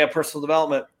 hours a day of personal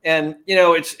development. And,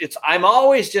 I'm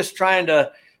always just trying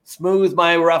to smooth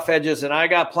my rough edges, and I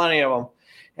got plenty of them.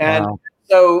 And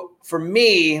so for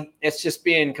me, it's just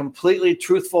being completely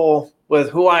truthful with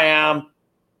who I am,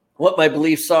 what my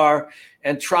beliefs are,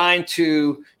 and trying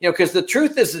to, because the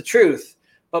truth is the truth,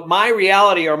 but my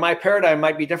reality or my paradigm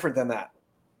might be different than that.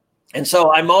 And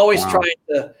so I'm always trying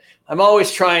to,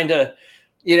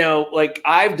 like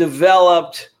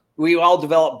we all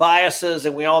develop biases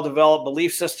and we all develop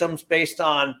belief systems based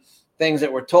on things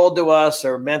that were told to us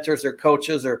or mentors or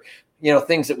coaches or,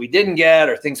 things that we didn't get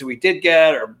or things that we did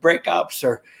get or breakups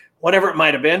or whatever it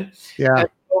might've been. Yeah.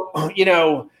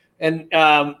 And,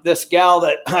 this gal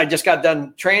that I just got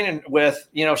done training with,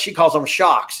 she calls them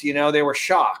shocks, they were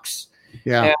shocks.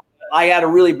 Yeah. And I had a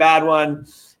really bad one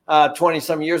 20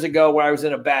 some years ago where I was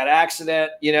in a bad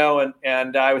accident,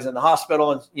 and I was in the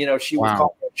hospital and, she was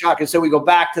called a shock. And so we go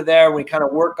back to there and we kind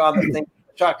of work on the thing,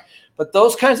 shock. But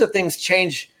those kinds of things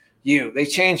change you. They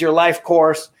change your life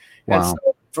course. Wow. And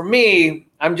so for me,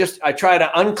 I try to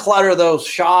unclutter those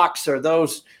shocks or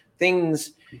those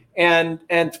things. And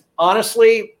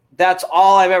honestly, that's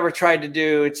all I've ever tried to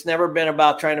do. It's never been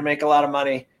about trying to make a lot of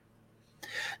money.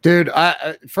 Dude,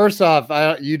 first off,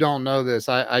 you don't know this.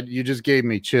 You just gave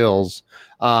me chills.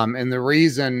 And the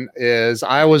reason is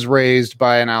I was raised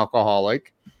by an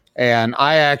alcoholic and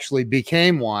I actually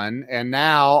became one. And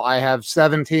now I have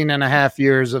 17 and a half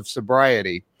years of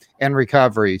sobriety and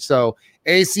recovery. So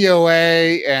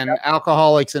ACOA and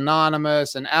Alcoholics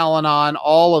Anonymous and Al-Anon,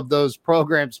 all of those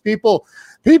programs, people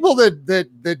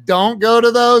that don't go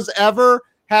to those ever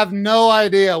have no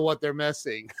idea what they're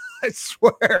missing. I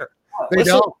swear. They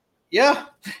don't. Yeah.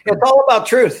 It's all about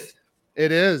truth.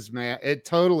 It is, man. It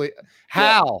totally.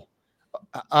 How?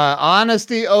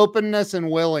 Honesty, openness,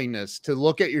 and willingness to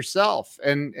look at yourself.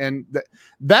 And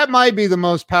that might be the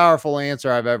most powerful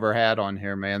answer I've ever had on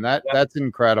here, man. That's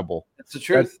incredible. It's the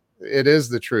truth. It is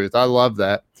the truth. I love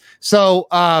that. So,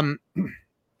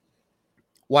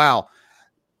 wow.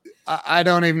 I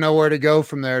don't even know where to go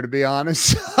from there, to be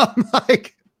honest. I'm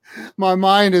like, my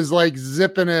mind is like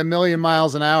zipping a million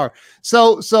miles an hour.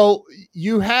 So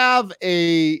you have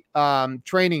a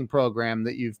training program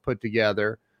that you've put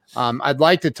together. I'd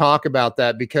like to talk about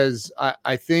that because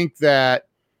I think that,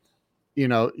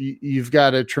 you've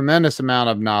got a tremendous amount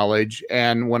of knowledge.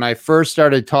 And when I first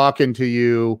started talking to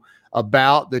you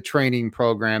about the training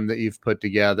program that you've put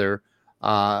together,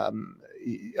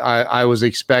 I was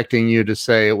expecting you to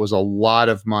say it was a lot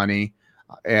of money.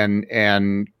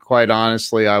 And quite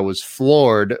honestly, I was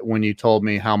floored when you told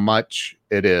me how much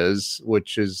it is,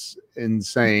 which is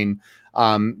insane.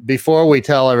 Before we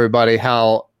tell everybody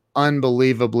how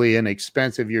unbelievably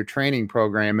inexpensive your training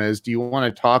program is, do you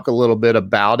want to talk a little bit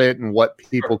about it and what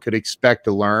people could expect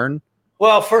to learn?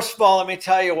 Well, first of all, let me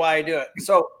tell you why I do it.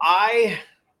 So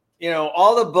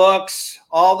all the books,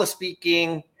 all the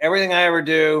speaking, everything I ever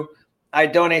do, I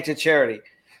donate to charity.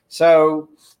 So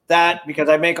because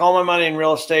I make all my money in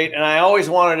real estate and I always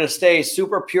wanted to stay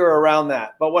super pure around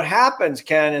that. But what happens,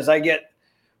 Ken, is I get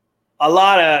a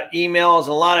lot of emails,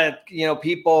 a lot of,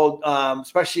 people,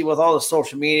 especially with all the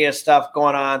social media stuff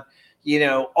going on,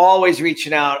 always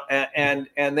reaching out. And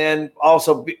then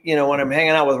also, when I'm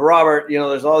hanging out with Robert,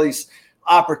 there's all these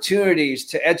opportunities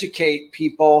to educate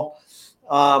people.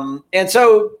 And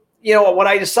so, what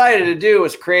I decided to do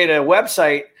was create a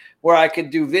website where I could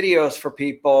do videos for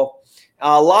people.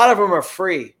 A lot of them are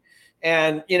free.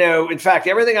 And, in fact,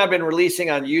 everything I've been releasing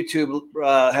on YouTube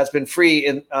has been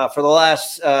free for the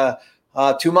last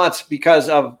 2 months because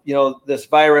of, this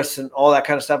virus and all that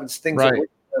kind of stuff and things right. that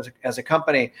we, as a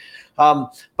company.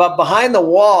 But behind the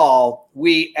wall,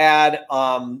 we add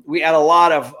a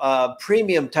lot of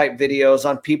premium type videos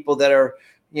on people that are,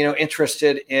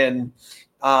 interested in,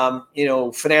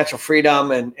 financial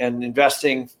freedom and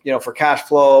investing, for cash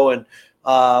flow and,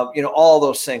 all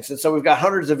those things. And so we've got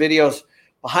hundreds of videos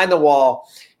behind the wall.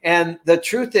 And the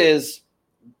truth is,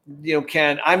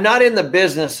 Ken, I'm not in the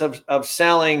business of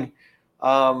selling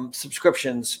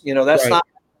subscriptions. That's right.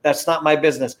 That's not my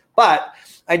business, but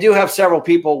I do have several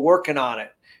people working on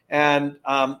it. And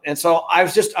so I'm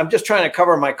just trying to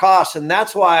cover my costs. And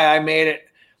that's why I made it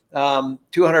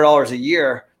 $200 a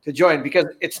year to join, because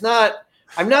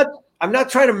I'm not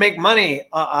trying to make money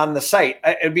on the site.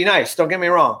 It'd be nice. Don't get me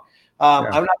wrong.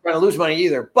 I'm not trying to lose money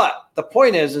either. But the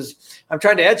point is I'm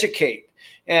trying to educate.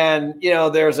 And,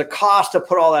 there's a cost to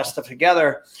put all that stuff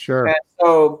together. Sure. And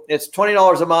so it's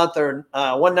 $20 a month or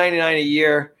 $199 a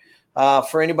year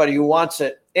for anybody who wants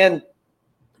it. And,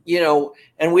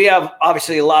 and we have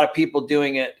obviously a lot of people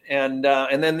doing it. And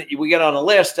then we get on a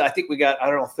list. I think we got,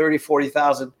 30,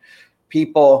 40,000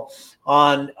 people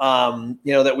on,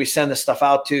 that we send this stuff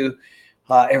out to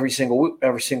every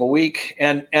single week.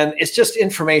 And it's just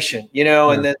information,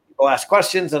 and then people ask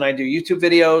questions and I do YouTube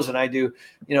videos and I do,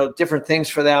 different things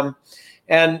for them.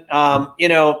 And,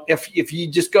 if you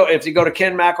go to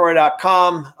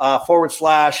kenmcelroy.com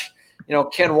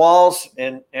 /, Ken Walls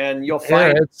and you'll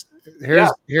find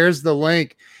Here's the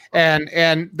link.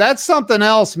 And that's something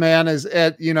else, man, is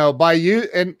by you.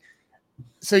 And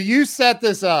so you set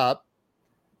this up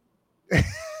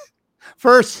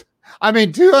first. I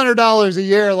mean, $200 a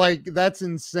year, like that's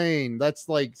insane. That's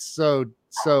like so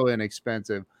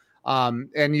inexpensive.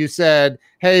 And you said,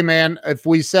 hey man, if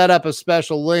we set up a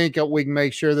special link, we can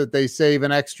make sure that they save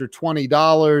an extra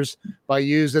 $20 by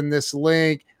using this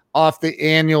link off the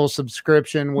annual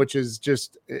subscription, which is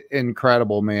just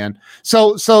incredible, man.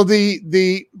 So what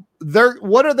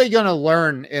are they going to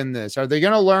learn in this? Are they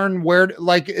going to learn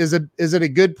is it a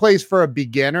good place for a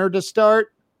beginner to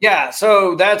start? Yeah.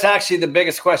 So that's actually the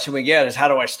biggest question we get is how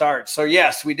do I start? So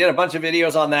yes, we did a bunch of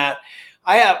videos on that.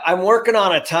 I'm working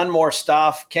on a ton more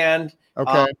stuff, Ken.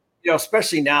 Okay.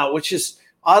 Especially now, which is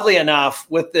oddly enough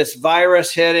with this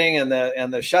virus hitting and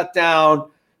the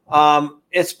shutdown,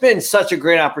 it's been such a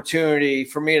great opportunity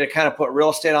for me to kind of put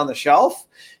real estate on the shelf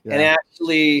and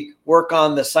actually work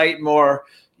on the site more.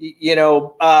 The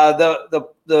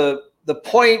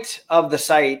point of the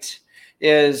site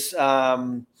is,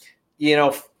 to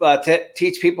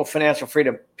teach people financial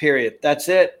freedom, period. That's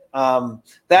it.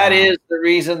 That is the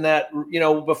reason that,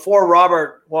 before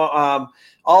Robert,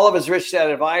 all of his Rich Dad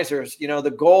advisors,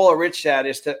 the goal of Rich Dad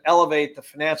is to elevate the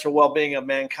financial well-being of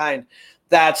mankind.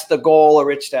 That's the goal of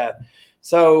Rich Dad.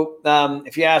 So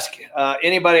if you ask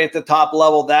anybody at the top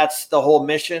level, that's the whole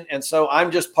mission. And so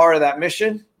I'm just part of that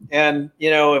mission. And,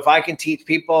 if I can teach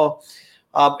people,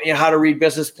 how to read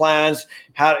business plans,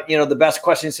 the best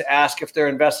questions to ask if they're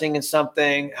investing in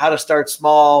something, how to start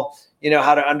small,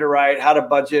 how to underwrite, how to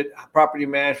budget, property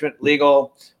management,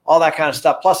 legal, all that kind of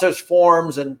stuff. Plus there's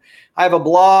forms, and I have a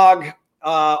blog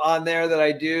on there that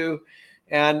I do.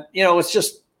 And, it's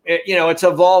just, it's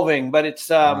evolving, but it's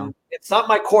not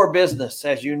my core business,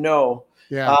 as you know.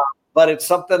 Yeah. But it's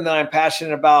something that I'm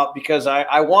passionate about because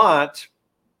I want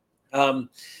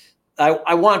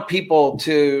people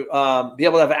to be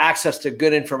able to have access to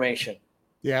good information.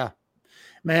 Yeah,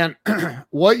 man,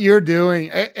 what you're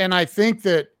doing. And I think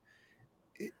that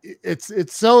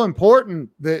it's so important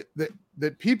that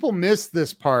people miss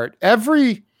this part.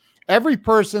 Every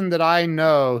person that I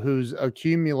know who's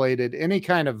accumulated any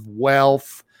kind of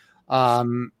wealth,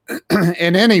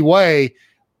 in any way,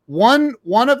 one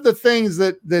of the things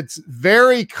that's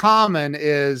very common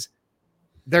is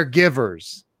they're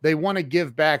givers. They want to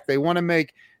give back. They want to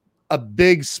make a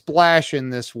big splash in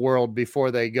this world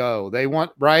before they go. They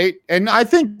want, right? And I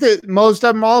think that most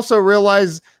of them also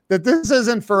realize that this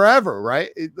isn't forever,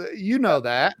 right? You know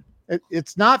that.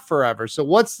 It's not forever. So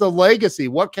what's the legacy?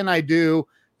 What can I do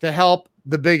to help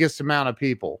the biggest amount of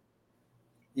people?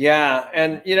 Yeah.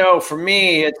 And, for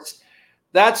me,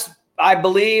 I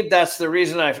believe that's the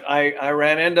reason I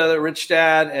ran into the Rich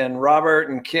Dad and Robert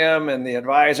and Kim and the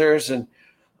advisors. And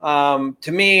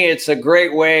to me, it's a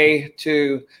great way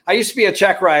I used to be a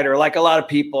check writer like a lot of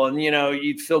people, and,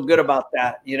 you'd feel good about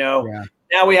that, Yeah.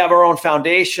 Now we have our own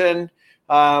foundation.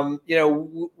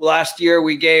 Last year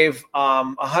we gave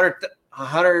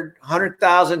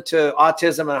 100,000 to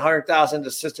autism and 100,000 to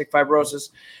cystic fibrosis,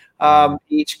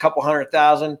 each couple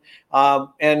 100,000.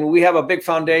 And we have a big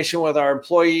foundation with our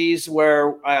employees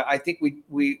where I think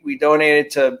we donated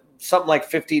to something like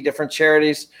 50 different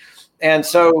charities. And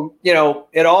so,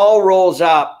 it all rolls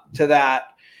up to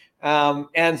that.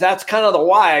 And that's kind of the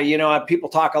why, people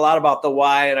talk a lot about the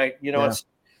why, and it's,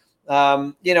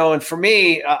 and for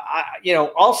me,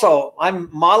 also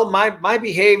my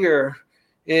behavior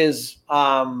is,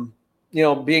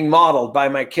 being modeled by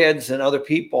my kids and other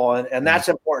people. And that's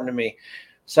important to me.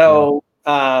 So,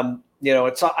 I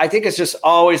think it's just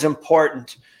always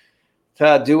important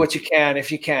to do what you can,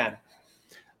 if you can.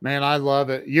 Man, I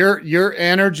love it. Your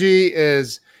energy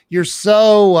is, you're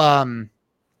so,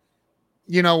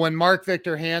 when Mark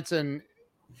Victor Hansen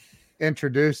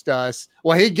introduced us,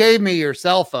 well, he gave me your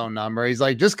cell phone number. He's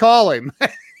like, just call him.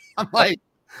 I'm like,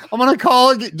 I'm going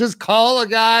to just call a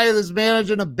guy that's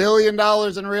managing $1 billion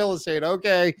in real estate.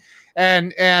 Okay.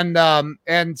 And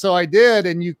so I did.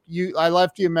 And I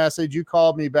left you a message. You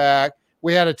called me back.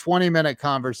 We had a 20-minute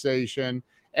conversation.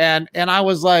 And I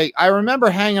was like, I remember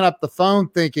hanging up the phone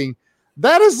thinking,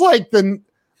 that is like the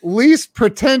least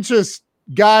pretentious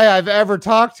guy I've ever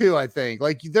talked to. I think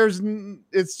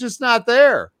it's just not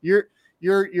there.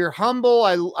 You're humble.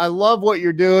 I love what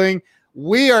you're doing.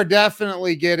 We are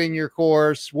definitely getting your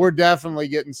course. We're definitely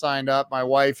getting signed up. My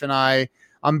wife and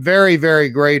I'm very, very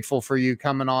grateful for you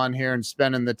coming on here and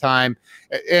spending the time.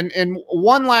 And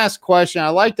one last question. I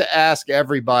like to ask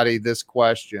everybody this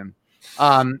question.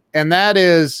 And that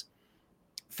is,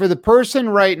 for the person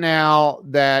right now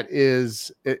that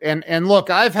is, and look,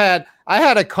 I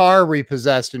had a car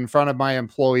repossessed in front of my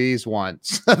employees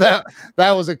once. that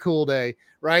was a cool day,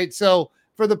 right? So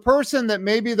for the person that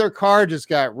maybe their car just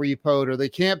got repoed, or they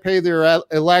can't pay their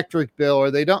electric bill, or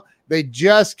they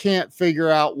just can't figure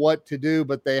out what to do,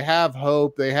 but they have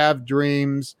hope, they have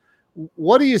dreams.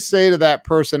 What do you say to that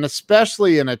person,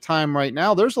 especially in a time right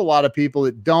now? There's a lot of people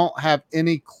that don't have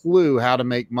any clue how to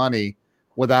make money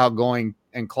without going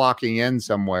and clocking in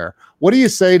somewhere. What do you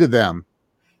say to them?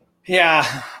 Yeah,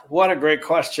 what a great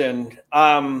question.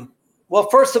 Well,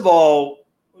 first of all,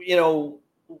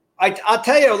 I'll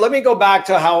tell you, let me go back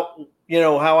to how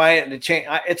I had to change.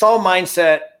 It's all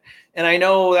mindset. And I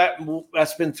know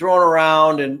that's been thrown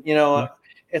around, and,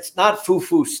 it's not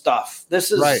foo-foo stuff.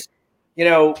 This is right.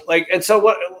 And so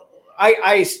what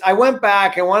I went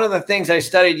back, and one of the things I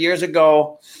studied years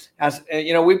ago, as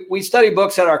we study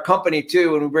books at our company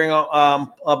too, and we bring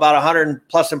about 100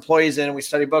 plus employees in, and we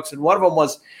study books. And one of them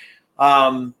was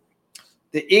The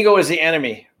Ego is the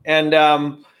Enemy. And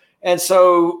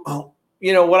so,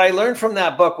 what I learned from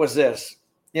that book was this,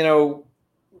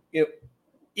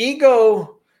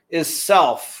 ego is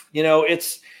self,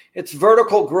 it's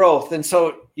vertical growth. And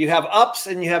so you have ups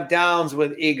and you have downs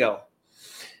with ego.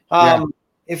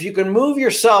 If you can move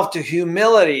yourself to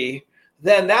humility,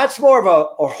 then that's more of a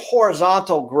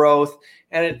horizontal growth,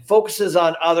 and it focuses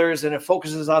on others, and it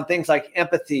focuses on things like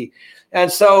empathy.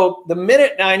 And so the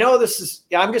minute, now I know this is,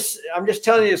 I'm just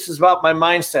telling you, this is about my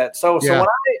mindset. So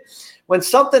when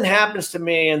something happens to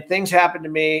me, and things happen to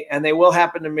me, and they will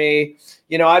happen to me,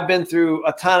 I've been through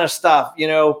a ton of stuff,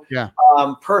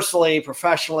 personally,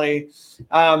 professionally.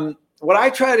 What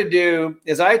I try to do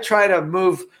is I try to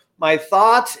move my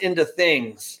thoughts into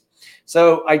things.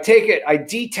 So I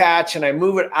detach, and I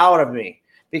move it out of me,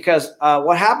 because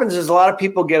what happens is a lot of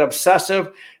people get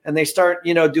obsessive, and they start,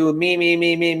 doing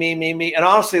me. And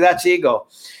honestly, that's ego.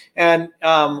 And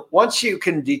once you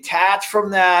can detach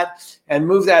from that and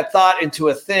move that thought into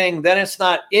a thing, then it's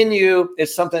not in you.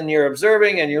 It's something you're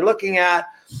observing and you're looking at.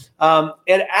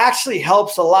 It actually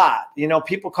helps a lot.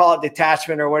 People call it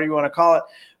detachment, or whatever you want to call it.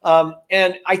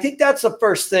 And I think that's the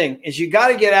first thing, is you got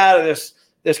to get out of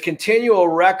this continual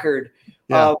record.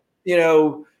 And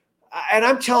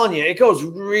I'm telling you, it goes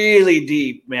really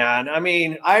deep, man. I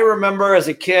mean, I remember as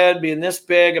a kid being this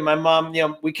big, and my mom,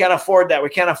 we can't afford that. We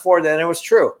can't afford that. And it was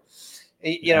true,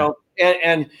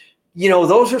 and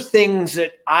those are things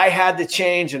that I had to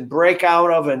change and break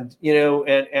out of. And,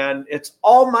 and it's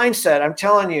all mindset. I'm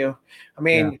telling you,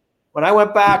 when I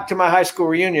went back to my high school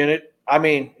reunion,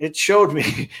 it showed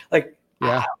me like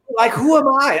who am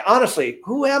I? Honestly,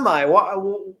 who am I?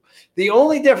 The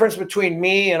only difference between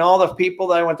me and all the people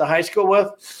that I went to high school with,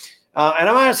 and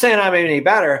I'm not saying I'm any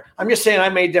better, I'm just saying I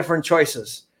made different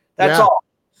choices. That's all.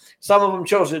 Some of them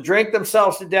chose to drink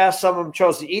themselves to death. Some of them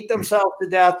chose to eat themselves to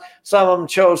death. Some of them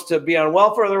chose to be on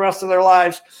welfare the rest of their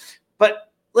lives.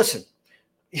 But listen,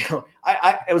 it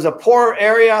was a poor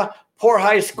area, poor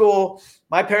high school.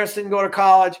 My parents didn't go to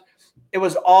college. It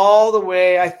was all the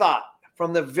way I thought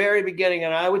from the very beginning.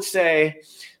 And I would say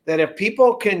that if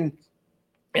people can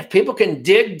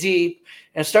dig deep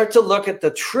and start to look at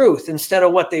the truth instead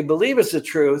of what they believe is the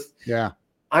truth,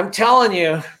 I'm telling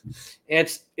you,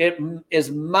 it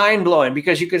is mind-blowing,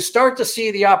 because you can start to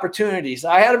see the opportunities.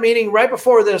 I had a meeting right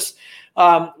before this.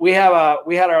 We had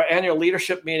our annual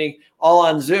leadership meeting all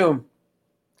on Zoom,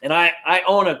 and I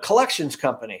own a collections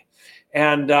company.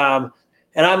 And I'm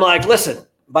like, listen,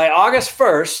 by August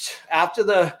 1st, after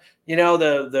the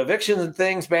evictions and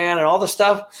things ban and all the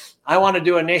stuff, I want to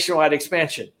do a nationwide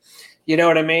expansion. You know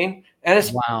what I mean? And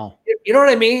it's, wow. You know what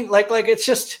I mean? Like it's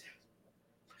just,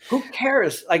 who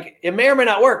cares? Like, it may or may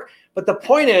not work. But the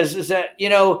point is that,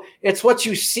 it's what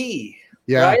you see,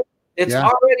 right? It's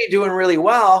already doing really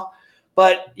well.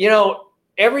 But,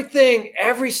 everything,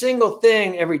 every single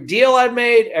thing, every deal I've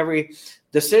made, every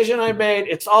decision I made,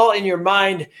 it's all in your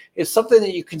mind. It's something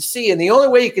that you can see. And the only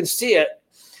way you can see it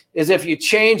is if you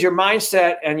change your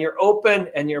mindset, and you're open,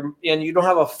 and you don't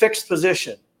have a fixed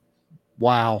position.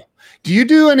 Wow. Do you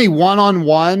do any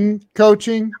one-on-one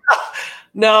coaching?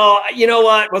 No, you know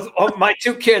what? With my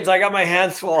two kids, I got my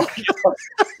hands full.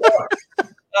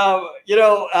 I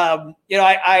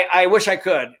wish I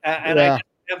could, and I don't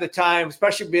have the time,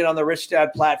 especially being on the Rich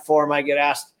Dad platform. I get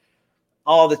asked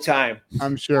all the time.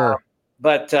 I'm sure.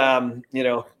 But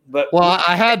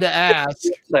I had to ask.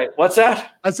 What's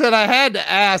that? I said I had to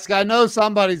ask. I know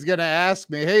somebody's going to ask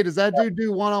me, hey, does that dude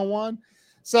do one-on-one?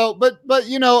 So, but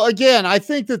again, I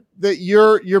think that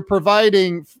you're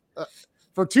providing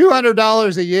for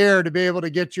 $200 a year to be able to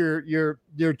get your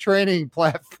training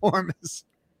platform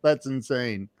That's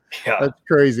insane. Yeah. That's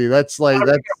crazy. That's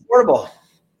affordable.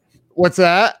 What's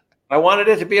that? I wanted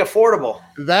it to be affordable.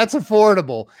 That's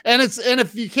affordable. And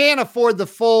if you can't afford the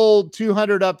full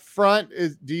 200 up front,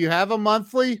 do you have a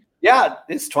monthly? Yeah,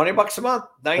 it's $20 a month,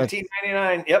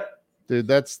 $19.99. Yep. Dude,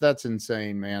 that's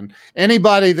insane, man.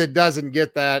 Anybody that doesn't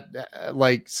get that,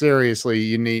 like seriously,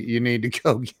 you need to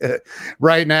go get it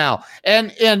right now.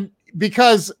 And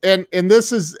because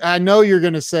this is, I know you're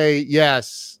going to say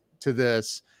yes to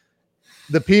this.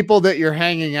 The people that you're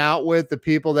hanging out with, the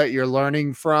people that you're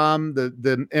learning from,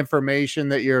 the information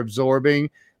that you're absorbing,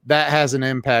 that has an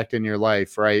impact in your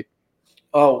life, right?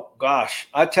 Oh gosh,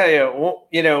 I tell you,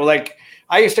 like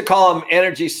I used to call them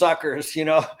energy suckers,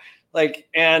 like,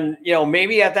 and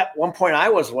maybe at that one point I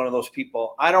was one of those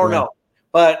people. I don't know,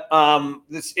 but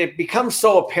it becomes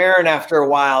so apparent after a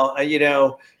while,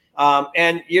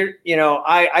 and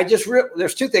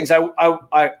there's two things.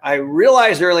 I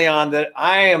realized early on that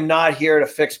I am not here to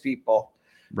fix people.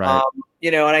 Right.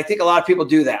 And I think a lot of people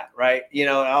do that, right? They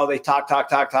talk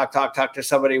to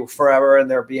somebody forever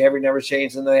and their behavior never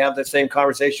changes. And they have the same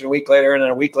conversation a week later and then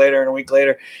a week later and a week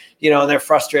later, and they're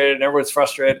frustrated and everyone's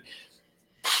frustrated.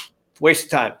 Waste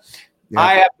of time. Yeah.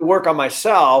 I have to work on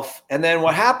myself. And then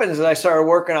what happens is I started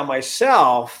working on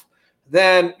myself.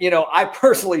 Then, I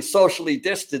personally socially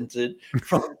distanced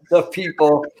from the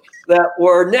people that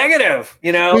were negative,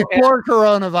 before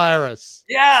coronavirus.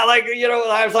 Yeah. Like,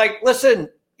 I was like, listen,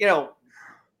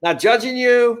 not judging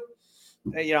you,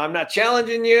 I'm not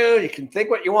challenging you. You can think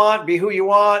what you want, be who you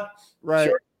want.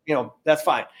 Right. Sure, that's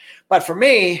fine. But for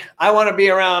me, I want to be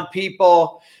around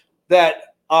people that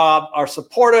are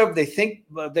supportive. They think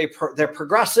they're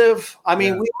progressive. I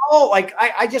mean, we all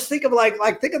I just think of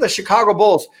think of the Chicago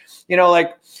Bulls,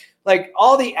 like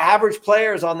all the average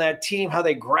players on that team, how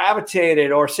they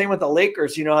gravitated, or same with the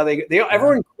Lakers, how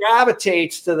everyone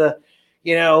gravitates to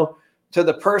to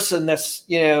the person that's,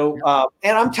 and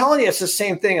I'm telling you, it's the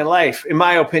same thing in life, in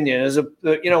my opinion.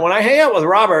 When I hang out with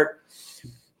Robert,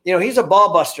 he's a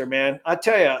ball buster, man. I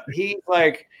tell you,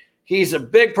 he's a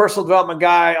big personal development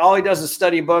guy. All he does is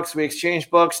study books. We exchange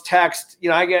books, text.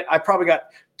 I probably got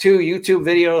 2 YouTube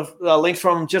video links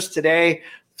from him just today,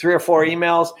 3 or 4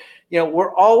 emails.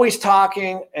 We're always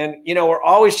talking and, we're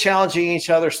always challenging each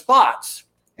other's thoughts.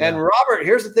 Yeah. And Robert,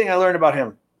 here's the thing I learned about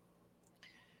him.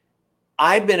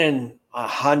 I've been in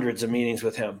hundreds of meetings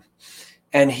with him,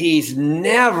 and he's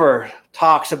never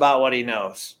talks about what he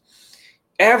knows.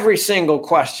 Every single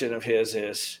question of his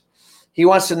is he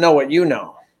wants to know what you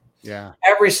know. Yeah.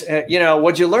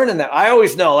 What'd you learn in that? I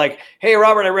always know, like, hey,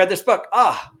 Robert, I read this book.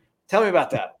 Tell me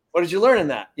about that. What did you learn in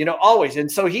that? Always. And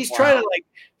so he's trying to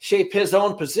shape his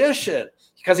own position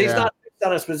because he's not fixed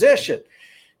on his position.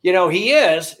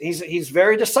 He's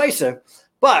very decisive,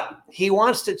 but he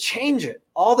wants to change it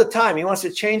all the time. He wants to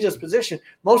change his position.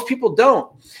 Most people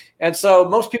don't. And so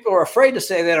most people are afraid to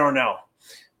say they don't know.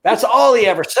 That's all he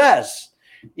ever says.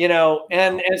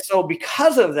 And so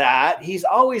because of that, he's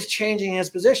always changing his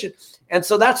position. And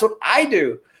so that's what I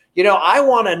do. I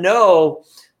want to know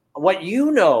what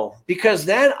you know, because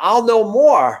then I'll know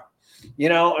more,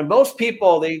 and most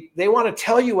people, they want to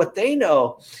tell you what they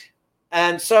know.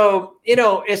 And so,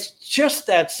 it's just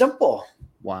that simple.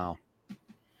 Wow.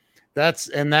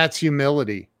 That's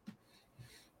humility.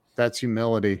 That's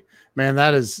humility, man.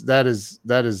 That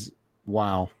is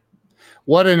wow.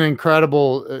 What an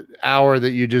incredible hour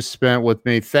that you just spent with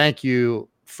me. Thank you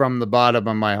from the bottom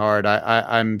of my heart.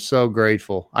 I'm so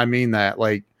grateful. I mean that.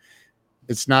 Like,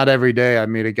 it's not every day I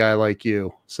meet a guy like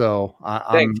you. So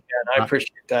thanks, man. I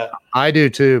appreciate that. I do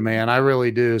too, man. I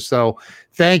really do. So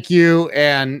thank you.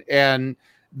 And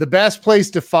the best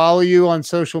place to follow you on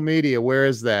social media, where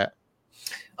is that?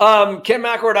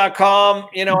 KenMcElroy.com.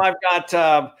 I've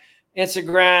got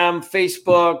Instagram,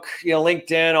 Facebook,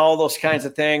 LinkedIn, all those kinds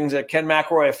of things. Ken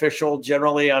McElroy Official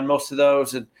generally on most of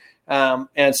those.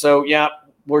 And so,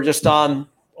 we're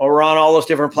on all those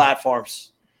different platforms.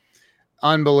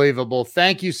 Unbelievable.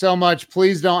 Thank you so much.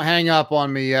 Please don't hang up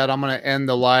on me yet. I'm going to end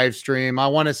the live stream. I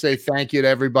want to say thank you to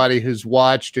everybody who's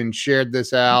watched and shared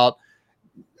this out.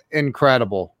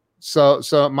 Incredible. So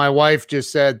my wife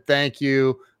just said, thank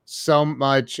you so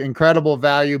much. Incredible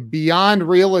value beyond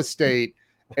real estate.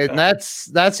 And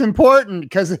that's important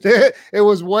because it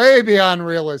was way beyond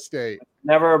real estate.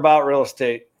 Never about real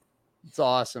estate. It's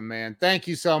awesome, man. Thank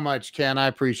you so much, Ken. I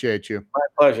appreciate you. My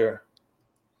pleasure.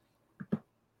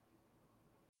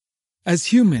 As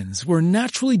humans, we're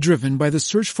naturally driven by the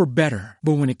search for better.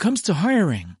 But when it comes to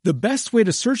hiring, the best way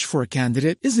to search for a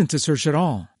candidate isn't to search at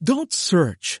all. Don't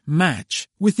search, match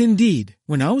with Indeed.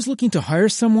 When I was looking to hire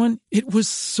someone, it was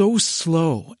so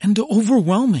slow and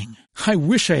overwhelming. I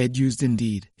wish I had used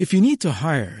Indeed. If you need to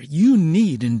hire, you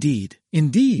need Indeed.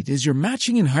 Indeed is your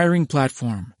matching and hiring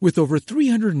platform with over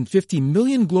 350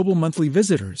 million global monthly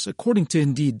visitors, according to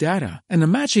Indeed data, and a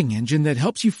matching engine that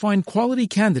helps you find quality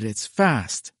candidates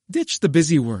fast. Ditch the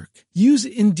busy work. Use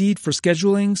Indeed for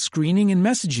scheduling, screening, and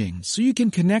messaging so you can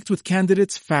connect with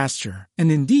candidates faster. And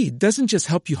Indeed doesn't just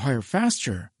help you hire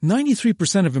faster.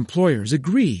 93% of employers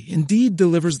agree Indeed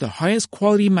delivers the highest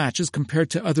quality matches compared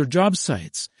to other job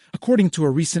sites, according to a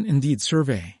recent Indeed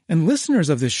survey. And listeners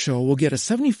of this show will get a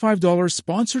 $75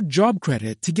 sponsored job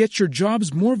credit to get your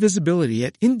jobs more visibility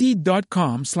at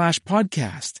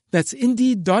Indeed.com/podcast. That's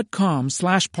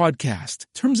Indeed.com/podcast.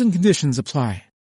 Terms and conditions apply.